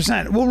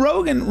 100%. Well,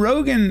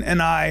 Rogan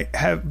and I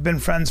have been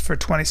friends for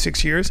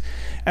 26 years.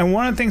 And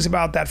one of the things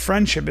about that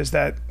friendship is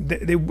that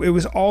it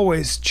was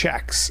always checks.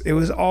 It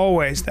was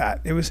always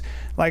that. It was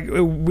like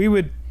we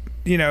would,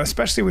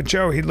 especially with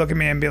Joe, he'd look at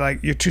me and be like,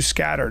 you're too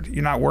scattered.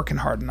 You're not working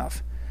hard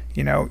enough.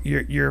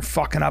 You're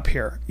fucking up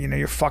here.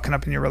 You're fucking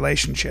up in your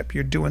relationship.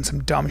 You're doing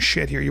some dumb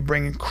shit here. You're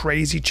bringing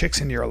crazy chicks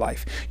into your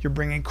life. You're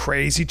bringing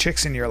crazy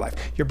chicks into your life.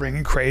 You're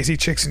bringing crazy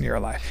chicks into your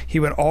life. He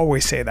would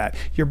always say that.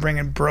 You're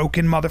bringing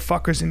broken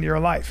motherfuckers into your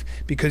life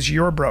because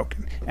you're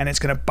broken and it's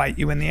going to bite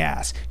you in the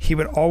ass. He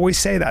would always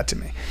say that to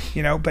me,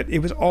 but it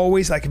was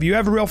always like, if you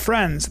have real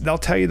friends, they'll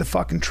tell you the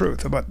fucking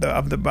truth about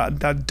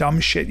the dumb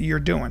shit you're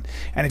doing.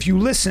 And if you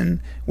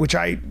listen, which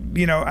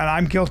and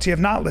I'm guilty of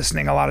not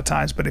listening a lot of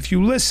times, but if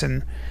you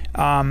listen,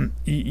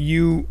 if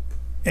you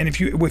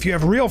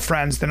have real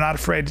friends, they're not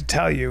afraid to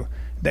tell you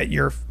that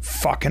you're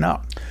fucking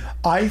up.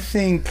 I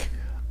think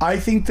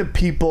the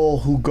people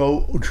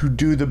who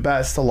do the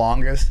best the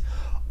longest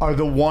are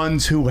the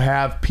ones who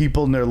have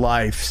people in their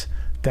lives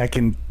that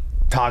can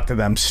talk to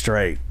them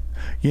straight.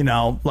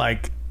 Just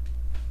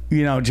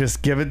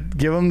give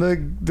them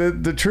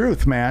the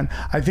truth, man.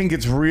 I think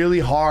it's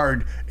really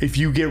hard if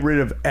you get rid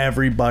of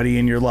everybody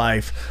in your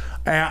life.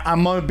 And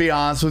I'm gonna be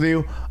honest with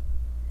you.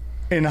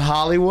 In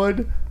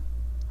Hollywood,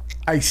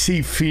 I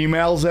see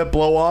females that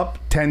blow up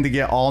tend to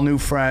get all new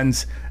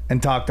friends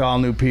and talk to all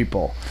new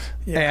people.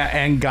 Yeah.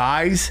 And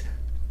guys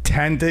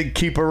tend to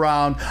keep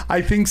around.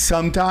 I think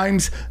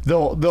sometimes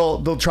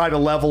they'll try to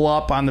level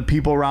up on the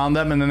people around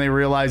them, and then they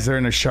realize they're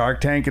in a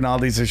shark tank and all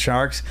these are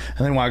sharks,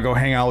 and they want to go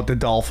hang out with the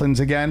dolphins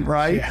again,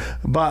 right? Yeah.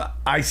 But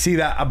I see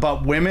that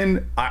about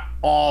women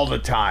all the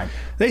time.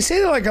 They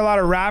say that like a lot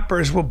of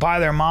rappers will buy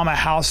their mom a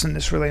house in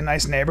this really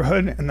nice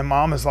neighborhood, and the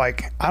mom is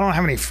like, I don't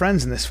have any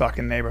friends in this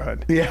fucking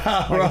neighborhood.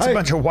 Yeah, like, it's a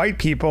bunch of white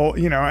people,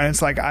 and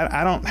it's like,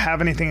 I don't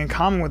have anything in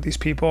common with these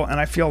people,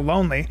 and I feel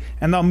lonely,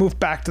 and they'll move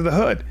back to the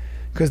hood.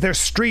 Because their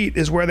street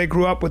is where they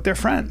grew up with their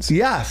friends.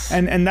 Yes.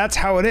 And that's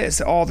how it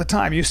is all the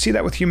time. You see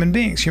that with human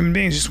beings. Human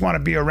beings just want to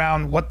be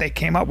around what they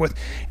came up with.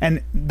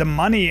 And the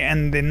money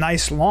and the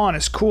nice lawn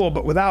is cool,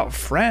 but without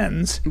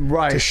friends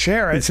to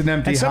share it. It's an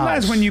empty house. And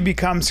sometimes house. when you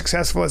become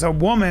successful as a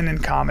woman in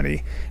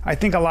comedy, I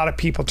think a lot of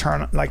people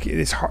turn, like,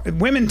 it's hard.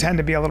 Women tend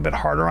to be a little bit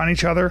harder on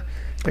each other.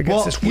 Like,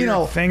 it's this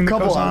weird thing that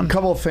goes on. A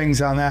couple of things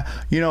on that.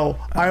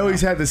 I always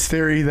had this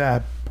theory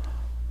that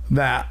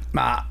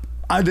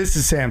this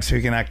is Sam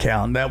speaking, not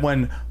Callan, that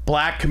when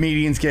black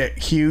comedians get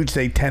huge,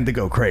 they tend to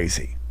go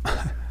crazy.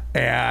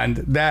 And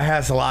that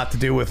has a lot to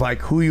do with like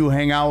who you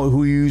hang out with,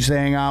 who you used to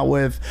hang out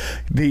with,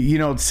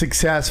 the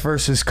success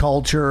versus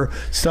culture,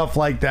 stuff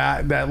like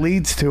that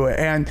leads to it.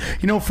 And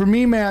for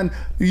me, man,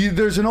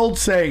 there's an old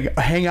saying,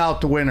 hang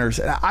out the winners.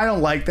 And I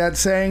don't like that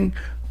saying.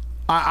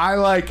 I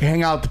like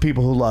hang out the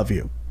people who love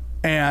you.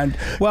 And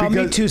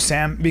me too,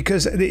 Sam,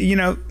 because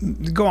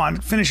go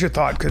on, finish your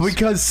thought.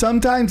 Because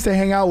sometimes to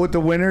hang out with the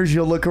winners,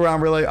 you'll look around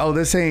and realize,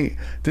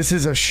 this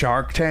is a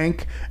Shark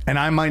Tank, and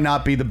I might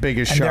not be the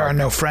biggest shark. There are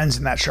no friends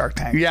in that Shark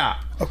Tank. Yeah.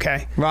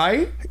 Okay.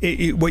 Right?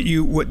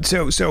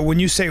 So when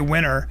you say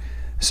winner,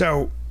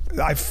 so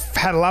I've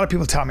had a lot of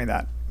people tell me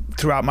that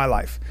throughout my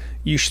life.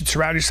 You should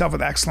surround yourself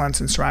with excellence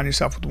and surround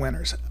yourself with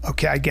winners.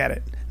 Okay, I get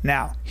it.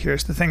 Now,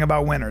 here's the thing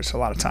about winners a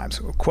lot of times,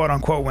 quote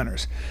unquote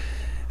winners.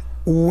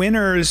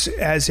 Winners,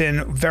 as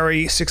in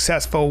very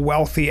successful,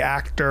 wealthy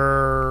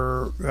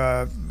actor,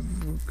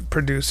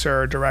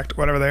 producer, director,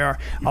 whatever they are,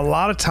 a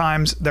lot of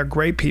times they're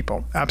great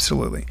people,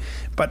 absolutely.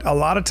 But a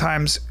lot of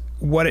times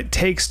what it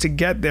takes to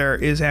get there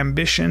is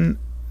ambition,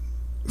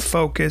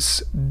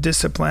 focus,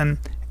 discipline,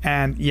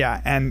 and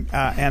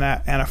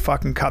a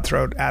fucking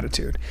cutthroat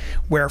attitude,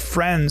 where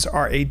friends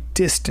are a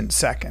distant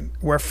second,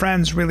 where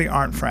friends really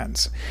aren't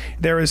friends.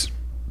 There is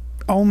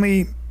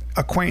only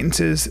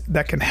acquaintances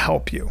that can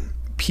help you.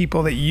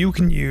 People that you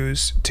can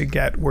use to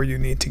get where you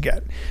need to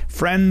get.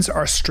 Friends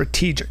are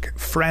strategic.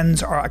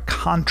 Friends are a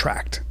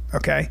contract,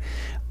 okay?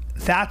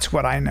 That's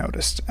what I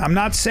noticed. I'm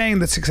not saying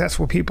that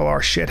successful people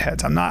are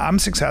shitheads. I'm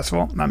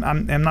successful.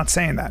 I'm not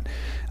saying that.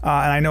 And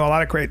I know a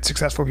lot of great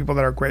successful people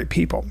that are great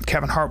people.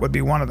 Kevin Hart would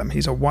be one of them.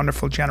 He's a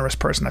wonderful, generous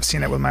person. I've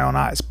seen it with my own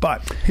eyes.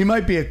 But he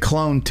might be a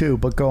clone too,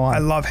 but go on. I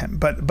love him.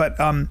 But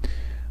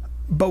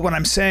what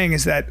I'm saying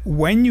is that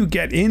when you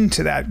get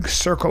into that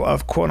circle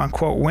of quote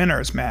unquote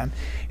winners, man,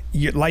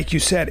 like you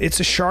said,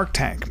 it's a Shark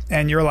Tank,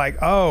 and you're like,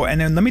 oh,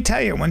 and then let me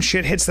tell you, when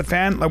shit hits the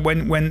fan, like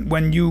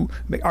when you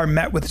are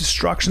met with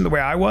destruction the way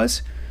I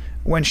was,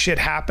 when shit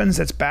happens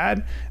that's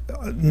bad,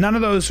 none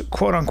of those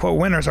quote unquote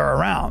winners are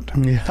around.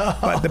 Yeah.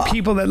 But the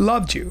people that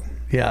loved you,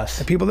 yes,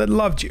 the people that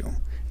loved you,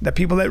 the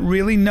people that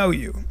really know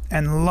you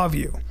and love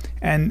you,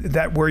 and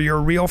that were your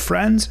real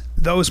friends,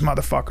 those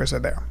motherfuckers are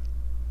there.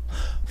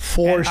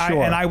 For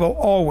sure. And I will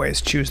always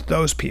choose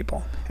those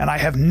people. And I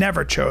have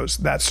never chose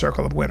that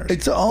circle of winners.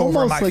 It's over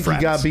almost my like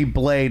friends. you gotta be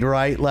Blade,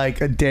 right?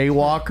 Like a day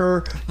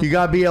walker. You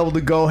gotta be able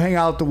to go hang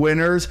out with the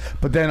winners,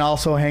 but then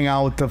also hang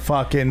out with the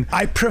fucking.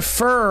 I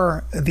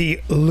prefer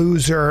the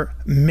loser,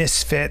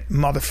 misfit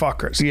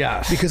motherfuckers.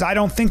 Yes. Because I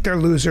don't think they're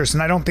losers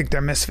and I don't think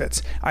they're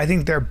misfits. I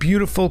think they're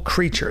beautiful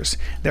creatures.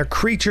 They're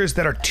creatures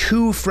that are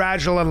too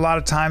fragile a lot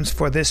of times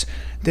for this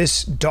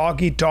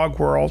dog-eat-dog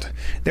world.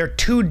 They're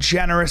too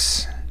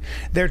generous.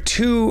 They're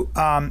too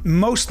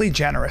mostly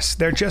generous.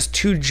 They're just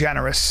too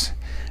generous.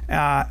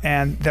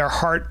 And their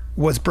heart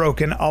was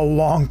broken a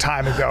long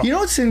time ago. You know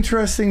what's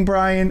interesting,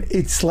 Brian?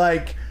 It's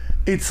like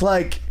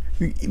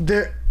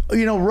there.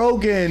 You know,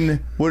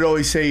 Rogan would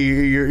always say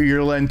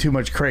you're letting too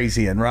much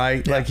crazy in,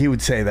 right? Yeah. Like he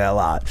would say that a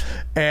lot.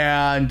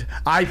 And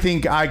I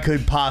think I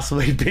could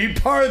possibly be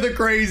part of the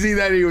crazy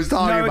that he was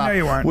talking about. No,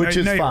 you weren't. Which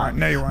is no, fine.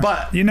 No, you weren't.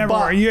 But you never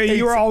but were. You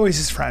it's- were always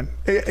his friend.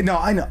 No,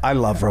 I know. I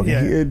love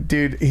Rogan. Yeah.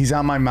 Dude, he's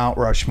on my Mount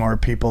Rushmore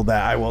of people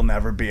that I will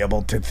never be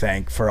able to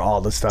thank for all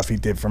the stuff he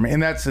did for me.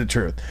 And that's the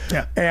truth.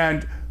 Yeah.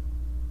 And,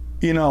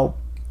 you know,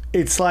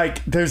 it's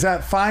like there's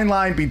that fine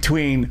line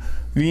between,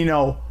 you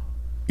know,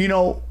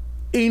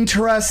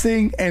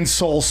 interesting and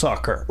soul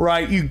sucker,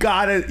 right? You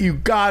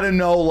gotta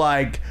know,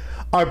 like,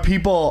 are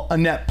people a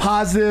net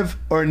positive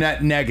or a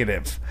net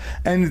negative?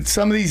 And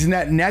some of these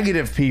net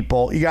negative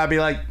people, you gotta be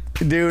like,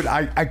 dude,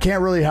 I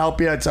can't really help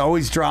you. It's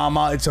always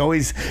drama. It's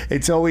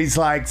always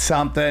like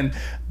something.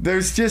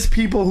 There's just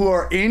people who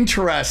are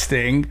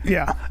interesting.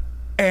 Yeah.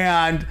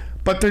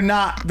 But they're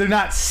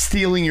not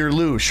stealing your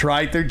loosh,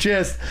 right?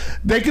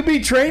 They could be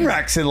train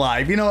wrecks in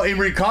life. You know, in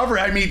recovery,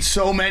 I meet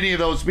so many of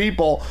those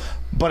people,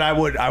 but I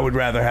would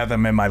rather have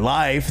them in my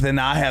life than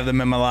not have them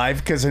in my life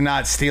because they're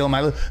not stealing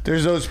my loosh.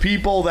 There's those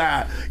people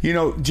that, you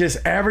know, just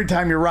every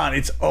time you run,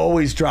 it's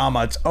always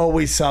drama. It's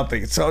always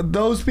something. So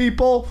those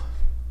people,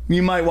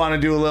 you might want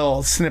to do a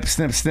little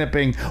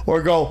snipping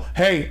or go,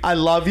 hey, I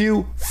love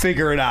you.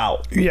 Figure it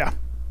out. Yeah.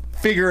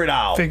 Figure it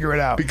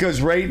out. Because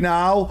right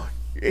now,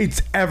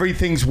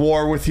 everything's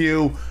war with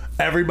you.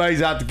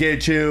 Everybody's out to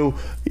get you.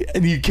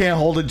 You can't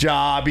hold a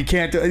job. You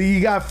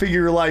got to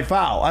figure your life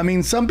out. I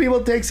mean, some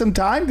people take some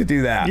time to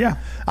do that. Yeah.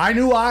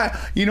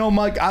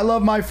 Mike, I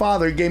love my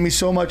father. He gave me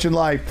so much in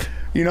life.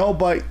 You know,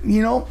 but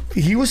you know,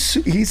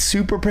 he's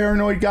super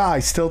paranoid guy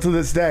still to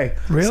this day.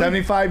 Really?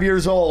 75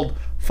 years old.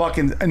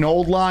 Fucking an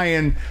old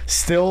lion,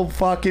 still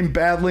fucking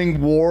battling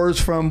wars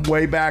from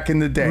way back in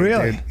the day.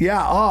 Really? Dude.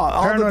 Yeah.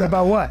 Paranoid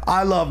about what?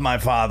 I love my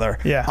father.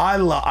 Yeah.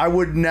 I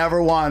would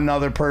never want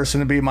another person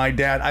to be my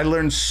dad. I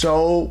learned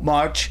so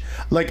much.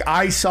 Like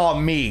I saw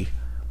me.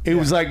 It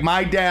was like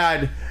my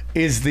dad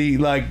is the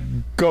like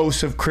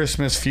ghost of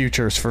Christmas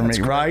futures for me,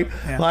 great. right?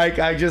 Yeah. Like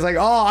I just like,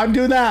 oh, I'm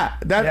doing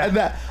that.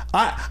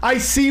 I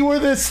see where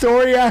this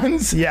story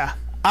ends. Yeah.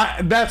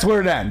 That's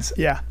where it ends.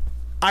 Yeah.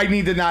 I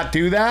need to not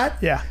do that.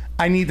 Yeah.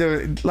 I need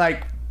to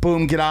like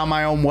boom get out of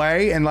my own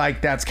way, and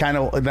like that's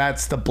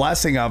the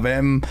blessing of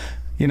him.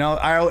 You know,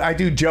 I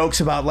do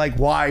jokes about like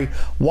why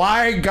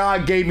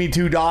God gave me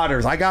two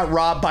daughters. I got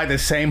robbed by the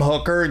same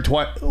hooker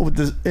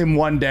in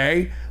one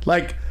day.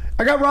 Like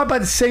I got robbed by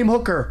the same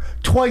hooker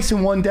twice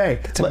in one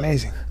day. It's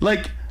amazing.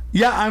 Like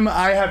yeah,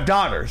 I have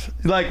daughters.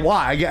 Like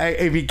why?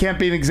 If you can't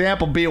be an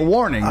example, be a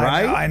warning,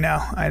 right? I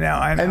know.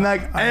 And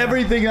like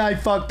everything I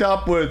fucked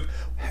up with.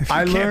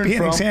 I Can't learned be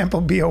an example,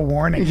 be a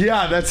warning.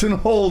 Yeah, that's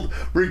an old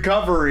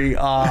recovery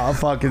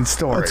fucking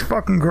story. It's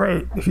fucking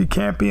great. If you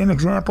can't be an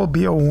example,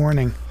 be a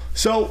warning.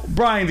 So,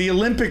 Brian, the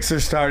Olympics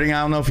are starting.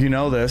 I don't know if you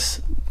know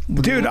this.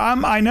 Dude,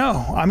 I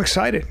know. I'm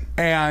excited.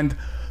 And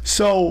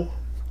so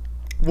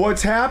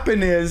what's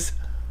happened is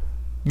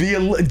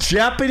the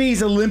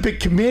Japanese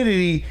Olympic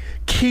Committee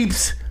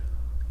keeps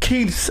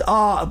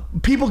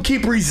people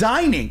keep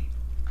resigning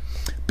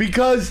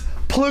because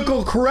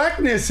political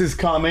correctness is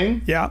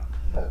coming. Yeah.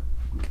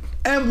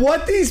 And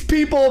what these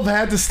people have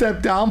had to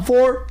step down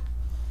for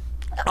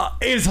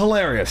is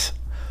hilarious.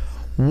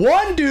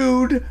 One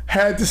dude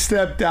had to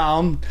step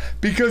down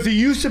because he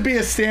used to be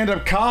a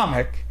stand-up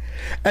comic,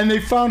 and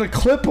they found a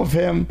clip of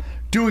him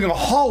doing a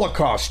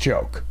Holocaust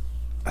joke.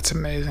 That's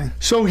amazing.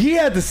 So he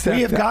had to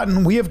step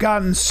down. We have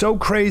gotten so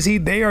crazy.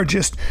 They are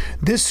just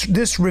this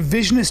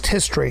revisionist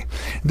history.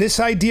 This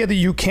idea that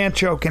you can't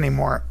joke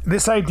anymore.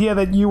 This idea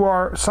that you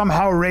are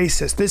somehow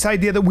racist. This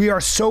idea that we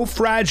are so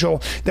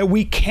fragile that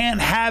we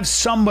can't have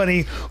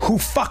somebody who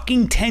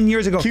fucking 10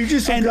 years ago. You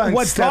just and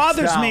what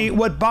bothers me,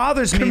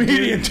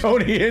 comedian dude,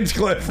 Tony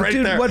Hinchcliffe, right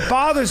dude, there. what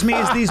bothers me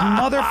is these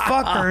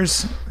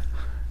motherfuckers.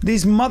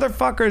 These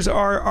motherfuckers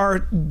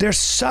are they're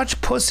such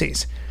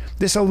pussies.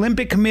 This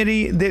Olympic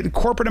Committee, the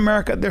corporate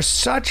America, they're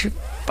such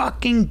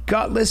fucking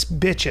gutless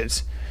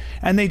bitches.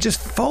 And they just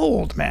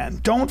fold,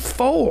 man. Don't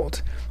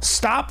fold.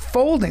 Stop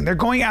folding. They're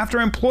going after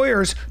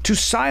employers to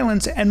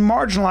silence and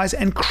marginalize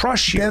and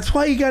crush you. That's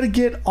why you got to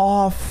get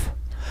off.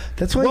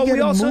 That's why you got to move.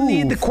 We also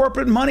need the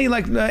corporate money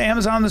like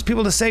Amazon, those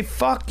people to say,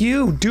 fuck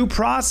you, due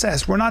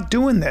process. We're not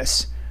doing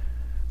this.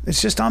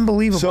 It's just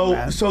unbelievable,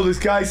 man. So this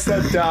guy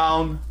stepped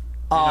down.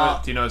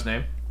 Do you know his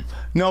name?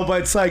 No,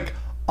 but it's like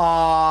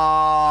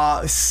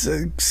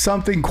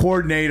something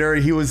coordinator.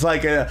 He was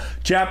like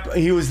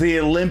he was the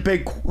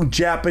Olympic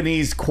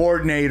Japanese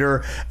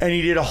coordinator, and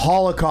he did a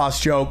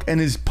Holocaust joke, and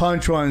his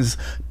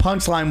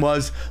punchline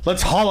was,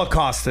 let's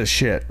Holocaust this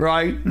shit,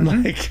 right?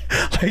 Like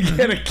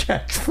get a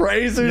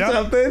catchphrase or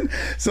something.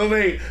 So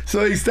they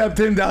stepped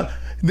him down.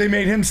 They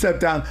made him step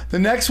down. The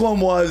next one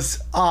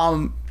was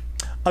a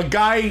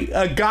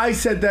guy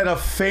said that a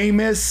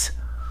famous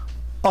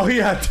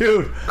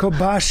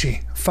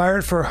Kobashi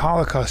fired for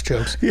Holocaust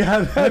jokes.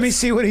 Yeah, let me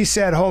see what he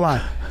said. Hold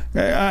on.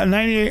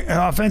 98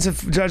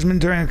 offensive judgment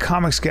during a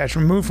comic sketch,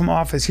 removed from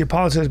office. He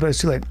apologized, but it's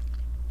too late.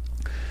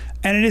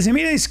 And it is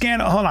immediately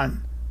scandal. Hold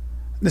on.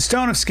 The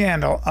Stone of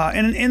Scandal.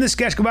 In the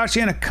sketch,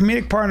 Kobashi and a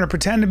comedic partner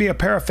pretend to be a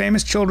pair of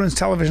famous children's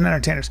television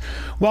entertainers.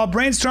 While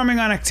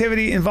brainstorming on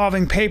activity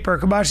involving paper,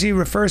 Kobashi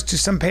refers to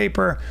some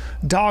paper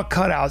doll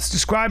cutouts,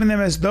 describing them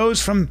as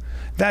those from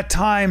that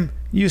time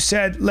you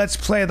said, let's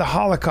play the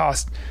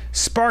Holocaust,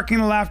 sparking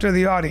the laughter of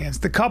the audience.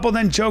 The couple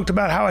then joked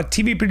about how a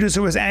TV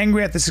producer was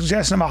angry at the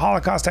suggestion of a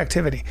Holocaust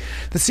activity.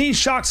 The scene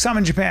shocked some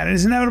in Japan. It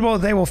is inevitable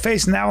that they will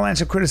face an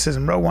avalanche of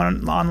criticism, wrote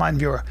one online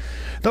viewer.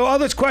 Though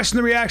others questioned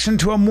the reaction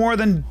to a more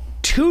than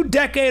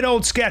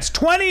 2-decade-old sketch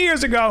 20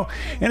 years ago.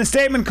 In a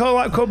statement,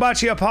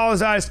 Kobashi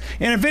apologized.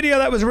 In a video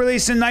that was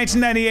released in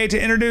 1998 to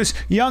introduce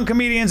young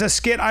comedians, a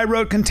skit I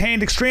wrote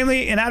contained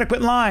extremely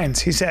inadequate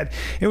lines, he said.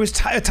 It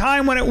was a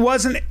time when I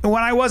wasn't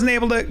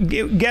able to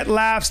get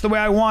laughs the way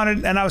I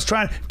wanted, and I was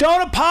trying.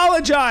 Don't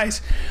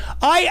apologize.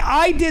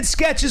 I did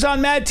sketches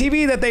on Mad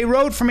TV that they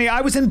wrote for me.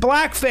 I was in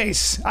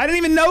blackface. I didn't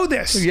even know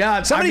this.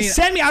 Yeah, somebody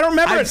sent me. I don't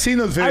remember. I've seen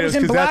those videos. I was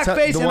in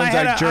blackface, and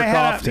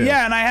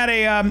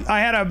I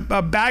had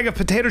a bag of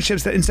potato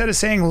chips that instead of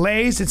saying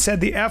Lay's, it said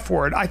the F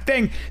word. I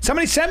think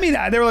somebody sent me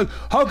that. They were like,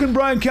 "How can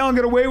Brian Callen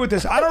get away with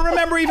this?" I don't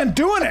remember even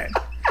doing it.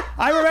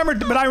 I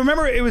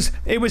remember it was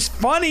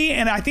funny,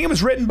 and I think it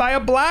was written by a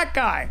black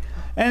guy.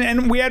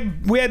 And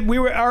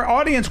our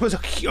audience was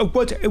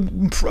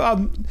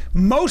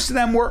most of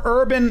them were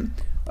urban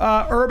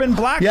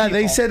black people. Yeah,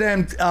 they said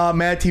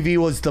Mad TV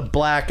was the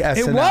black SNL.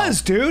 It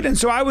was, dude. And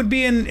so I would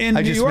be in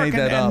New York,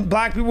 and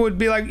black people would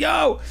be like,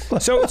 "Yo!"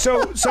 So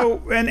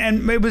and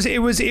it was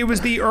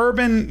the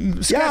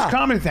urban sketch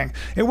comedy thing.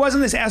 It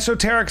wasn't this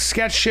esoteric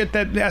sketch shit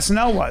that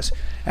SNL was.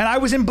 And I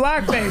was in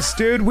blackface,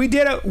 dude.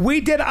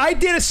 I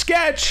did a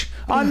sketch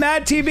on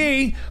Mad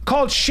TV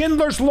called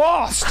Schindler's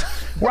Lost,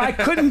 where I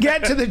couldn't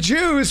get to the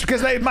Jews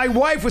because my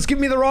wife was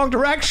giving me the wrong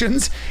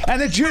directions, and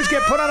the Jews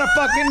get put on a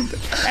fucking.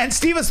 And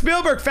Steven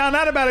Spielberg found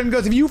out about it and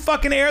goes, "If you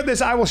fucking air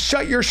this, I will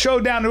shut your show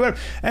down."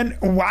 And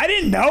I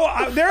didn't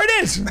know. There it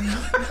is.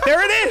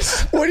 There it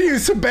is. What are you,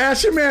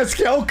 Sebastian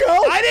Maniscalco?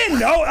 I didn't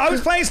know. I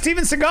was playing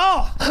Steven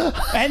Seagal,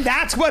 and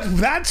that's what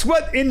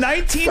in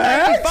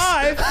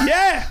 1995. Facts?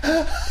 Yeah,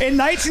 in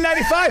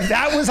 1995,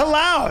 that was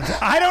allowed.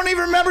 I don't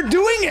even remember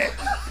doing it.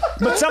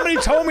 But somebody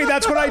told me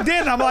that's what I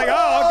did, and I'm like,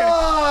 oh, okay.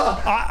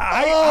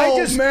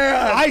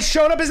 I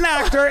showed up as an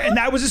actor, and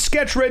that was a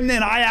sketch written,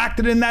 and I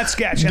acted in that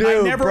sketch. And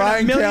Dude, I never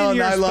Brian in a million Callen,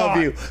 years I love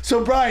thought. you.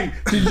 So, Brian,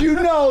 did you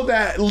know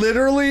that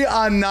literally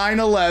on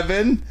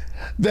 9/11,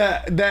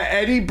 that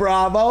Eddie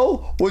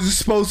Bravo was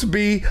supposed to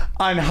be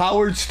on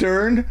Howard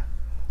Stern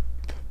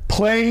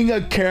playing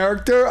a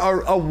character,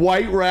 a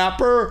white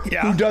rapper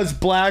who does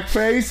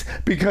blackface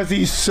because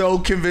he's so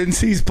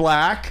convinced he's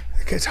black?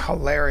 It's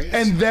hilarious.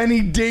 And then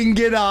he didn't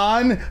get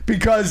on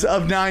because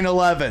of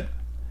 9/11.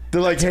 They're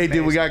like, "Hey,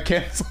 dude, we got to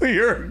cancel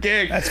your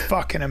gig." That's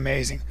fucking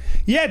amazing.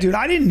 Yeah, dude,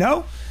 I didn't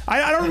know.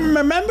 I don't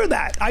remember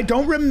that. I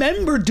don't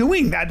remember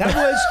doing that. That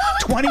was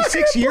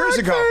 26 years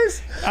ago.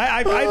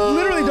 I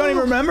literally don't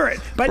even remember it.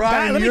 But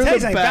Brian, let me tell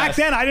you something. Back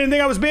then, I didn't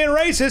think I was being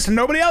racist, and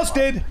nobody else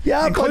did.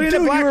 Yeah, but dude,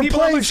 you were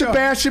playing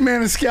Sebastian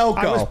Maniscalco.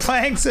 I was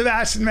playing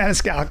Sebastian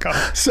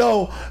Maniscalco.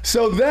 So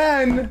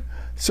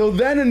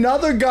then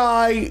another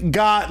guy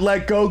got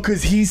let go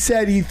because he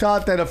said he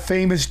thought that a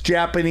famous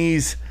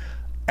Japanese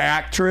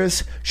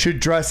actress should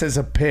dress as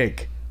a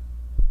pig.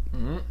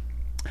 Mm-hmm.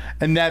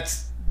 And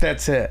that's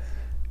it.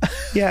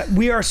 Yeah,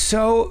 we are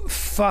so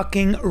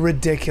fucking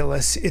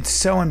ridiculous. It's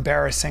so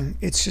embarrassing.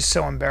 It's just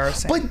so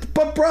embarrassing.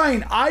 But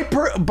Brian, I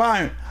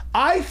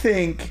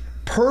think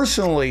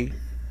personally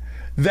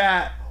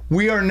that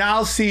we are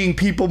now seeing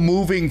people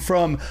moving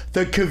from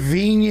the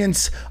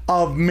convenience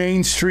of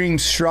mainstream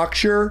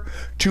structure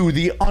to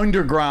the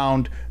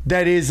underground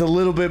that is a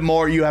little bit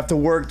more, you have to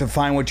work to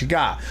find what you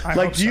got.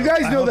 Do you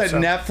guys know that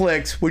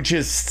Netflix, which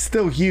is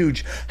still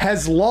huge,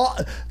 has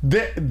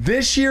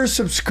this year's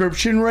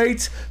subscription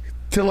rates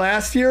to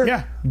last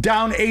year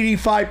down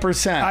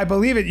 85%. I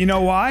believe it. You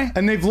know why?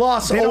 And they've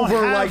lost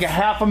over like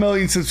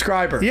 500,000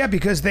 subscribers. Yeah,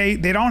 because they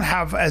don't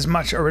have as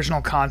much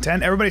original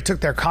content. Everybody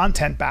took their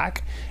content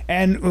back.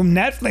 And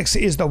Netflix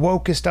is the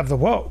wokest of the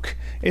woke.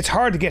 It's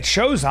hard to get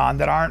shows on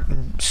that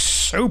aren't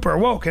super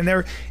woke. And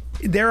there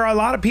are a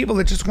lot of people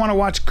that just want to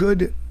watch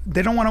good.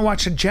 They don't want to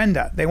watch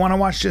agenda. They want to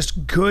watch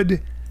just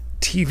good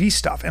TV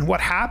stuff. And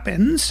what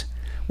happens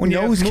when you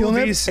know who's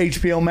killing it?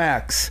 HBO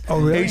Max. Oh,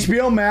 really?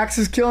 HBO Max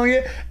is killing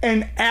it.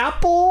 And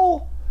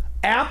Apple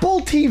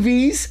Apple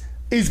TVs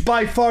is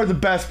by far the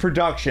best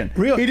production.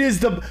 Really? It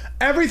is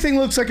everything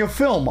looks like a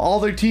film. All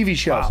their TV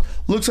shows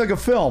looks like a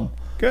film.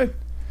 Good.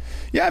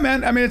 Yeah,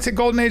 man. I mean, it's a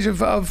golden age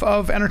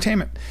of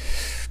entertainment.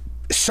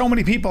 So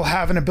many people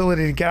have an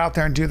ability to get out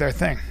there and do their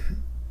thing.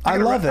 I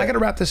love it. I got to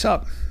wrap this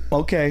up.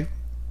 Okay.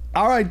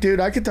 All right, dude.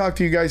 I could talk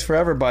to you guys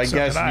forever, but I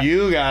guess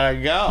you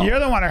gotta go. You're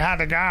the one who had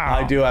to go.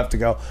 I do have to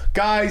go.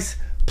 Guys,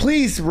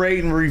 please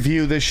rate and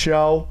review this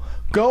show.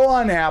 Go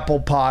on Apple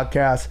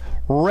Podcasts,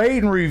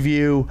 rate and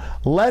review.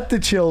 Let the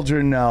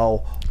children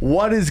know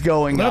what is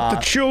going on. Let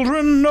the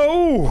children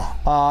know.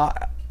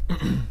 By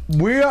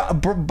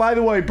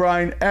the way,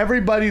 Brian,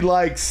 everybody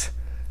likes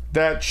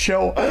that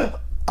show.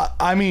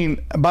 I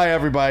mean, by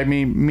everybody, I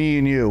mean me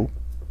and you.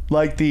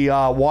 Like the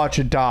Watch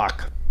a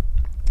Doc.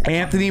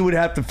 Anthony would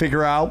have to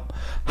figure out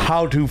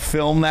how to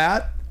film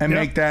that and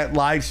make that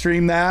live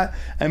stream that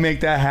and make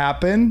that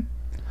happen.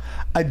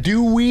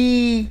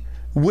 Is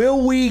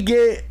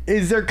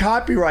there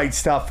copyright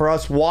stuff for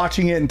us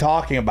watching it and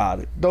talking about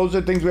it? Those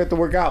are things we have to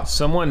work out.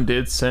 Someone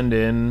did send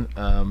in,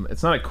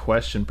 it's not a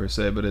question per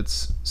se, but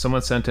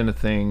someone sent in a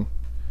thing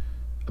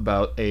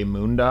about a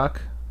moon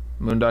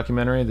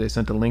documentary. They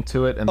sent a link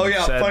to it. And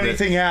funny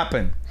thing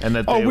happened. And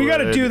that we got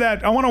to do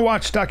that. I want to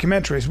watch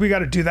documentaries. We got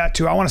to do that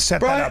too. I want to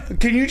set that up.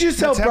 Can you just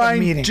tell Let's have a Brian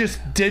meeting. just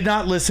did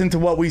not listen to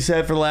what we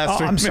said for the last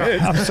 3 I'm minutes? sorry.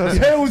 I'm so sorry.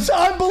 It was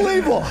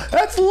unbelievable.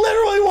 That's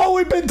literally what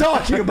we've been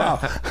talking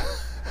about.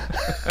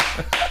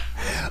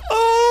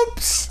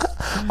 Oops.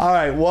 All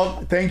right.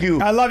 Well, thank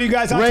you. I love you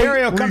guys.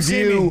 Ontario, come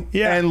see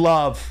me. And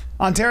love.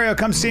 Ontario,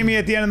 come see me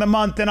at the end of the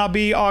month. Then I'll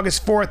be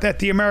August 4th at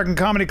the American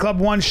Comedy Club.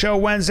 1 show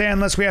Wednesday,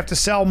 unless we have to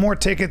sell more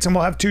tickets, and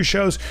we'll have 2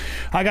 shows.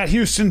 I got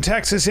Houston,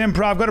 Texas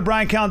Improv. Go to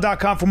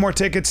BrianCallen.com for more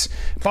tickets.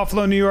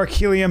 Buffalo, New York,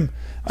 Helium.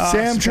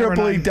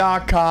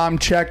 SamTripoli.com.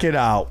 Check it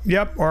out.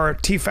 Yep, or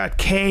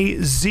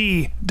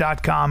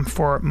tfatkz.com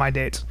for my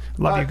dates.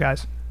 Love you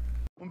guys.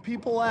 When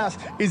people ask,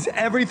 is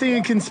everything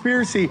a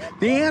conspiracy?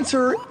 The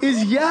answer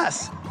is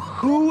yes.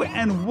 Who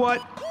and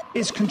what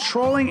is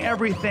controlling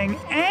everything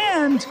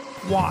and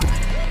why?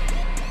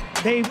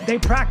 They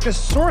practice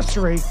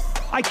sorcery.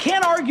 I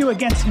can't argue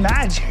against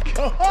magic.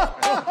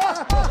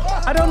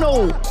 I don't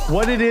know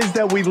what it is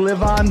that we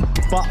live on,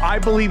 but I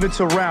believe it's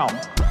a realm.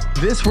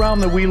 This realm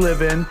that we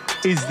live in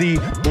is the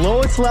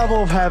lowest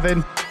level of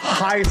heaven,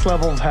 highest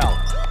level of hell.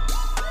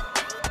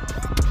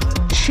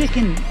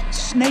 Chicken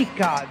snake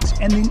gods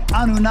and the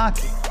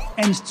Anunnaki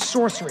and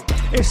sorcery.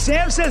 If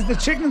Sam says the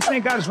chicken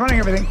snake god is running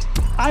everything,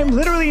 I'm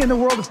literally in the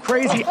world of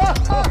crazy.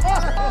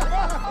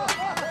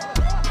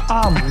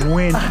 I'm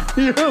winning.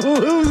 You're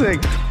losing.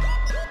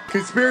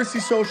 Conspiracy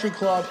Social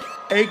Club,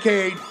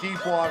 a.k.a.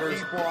 Deep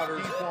Waters.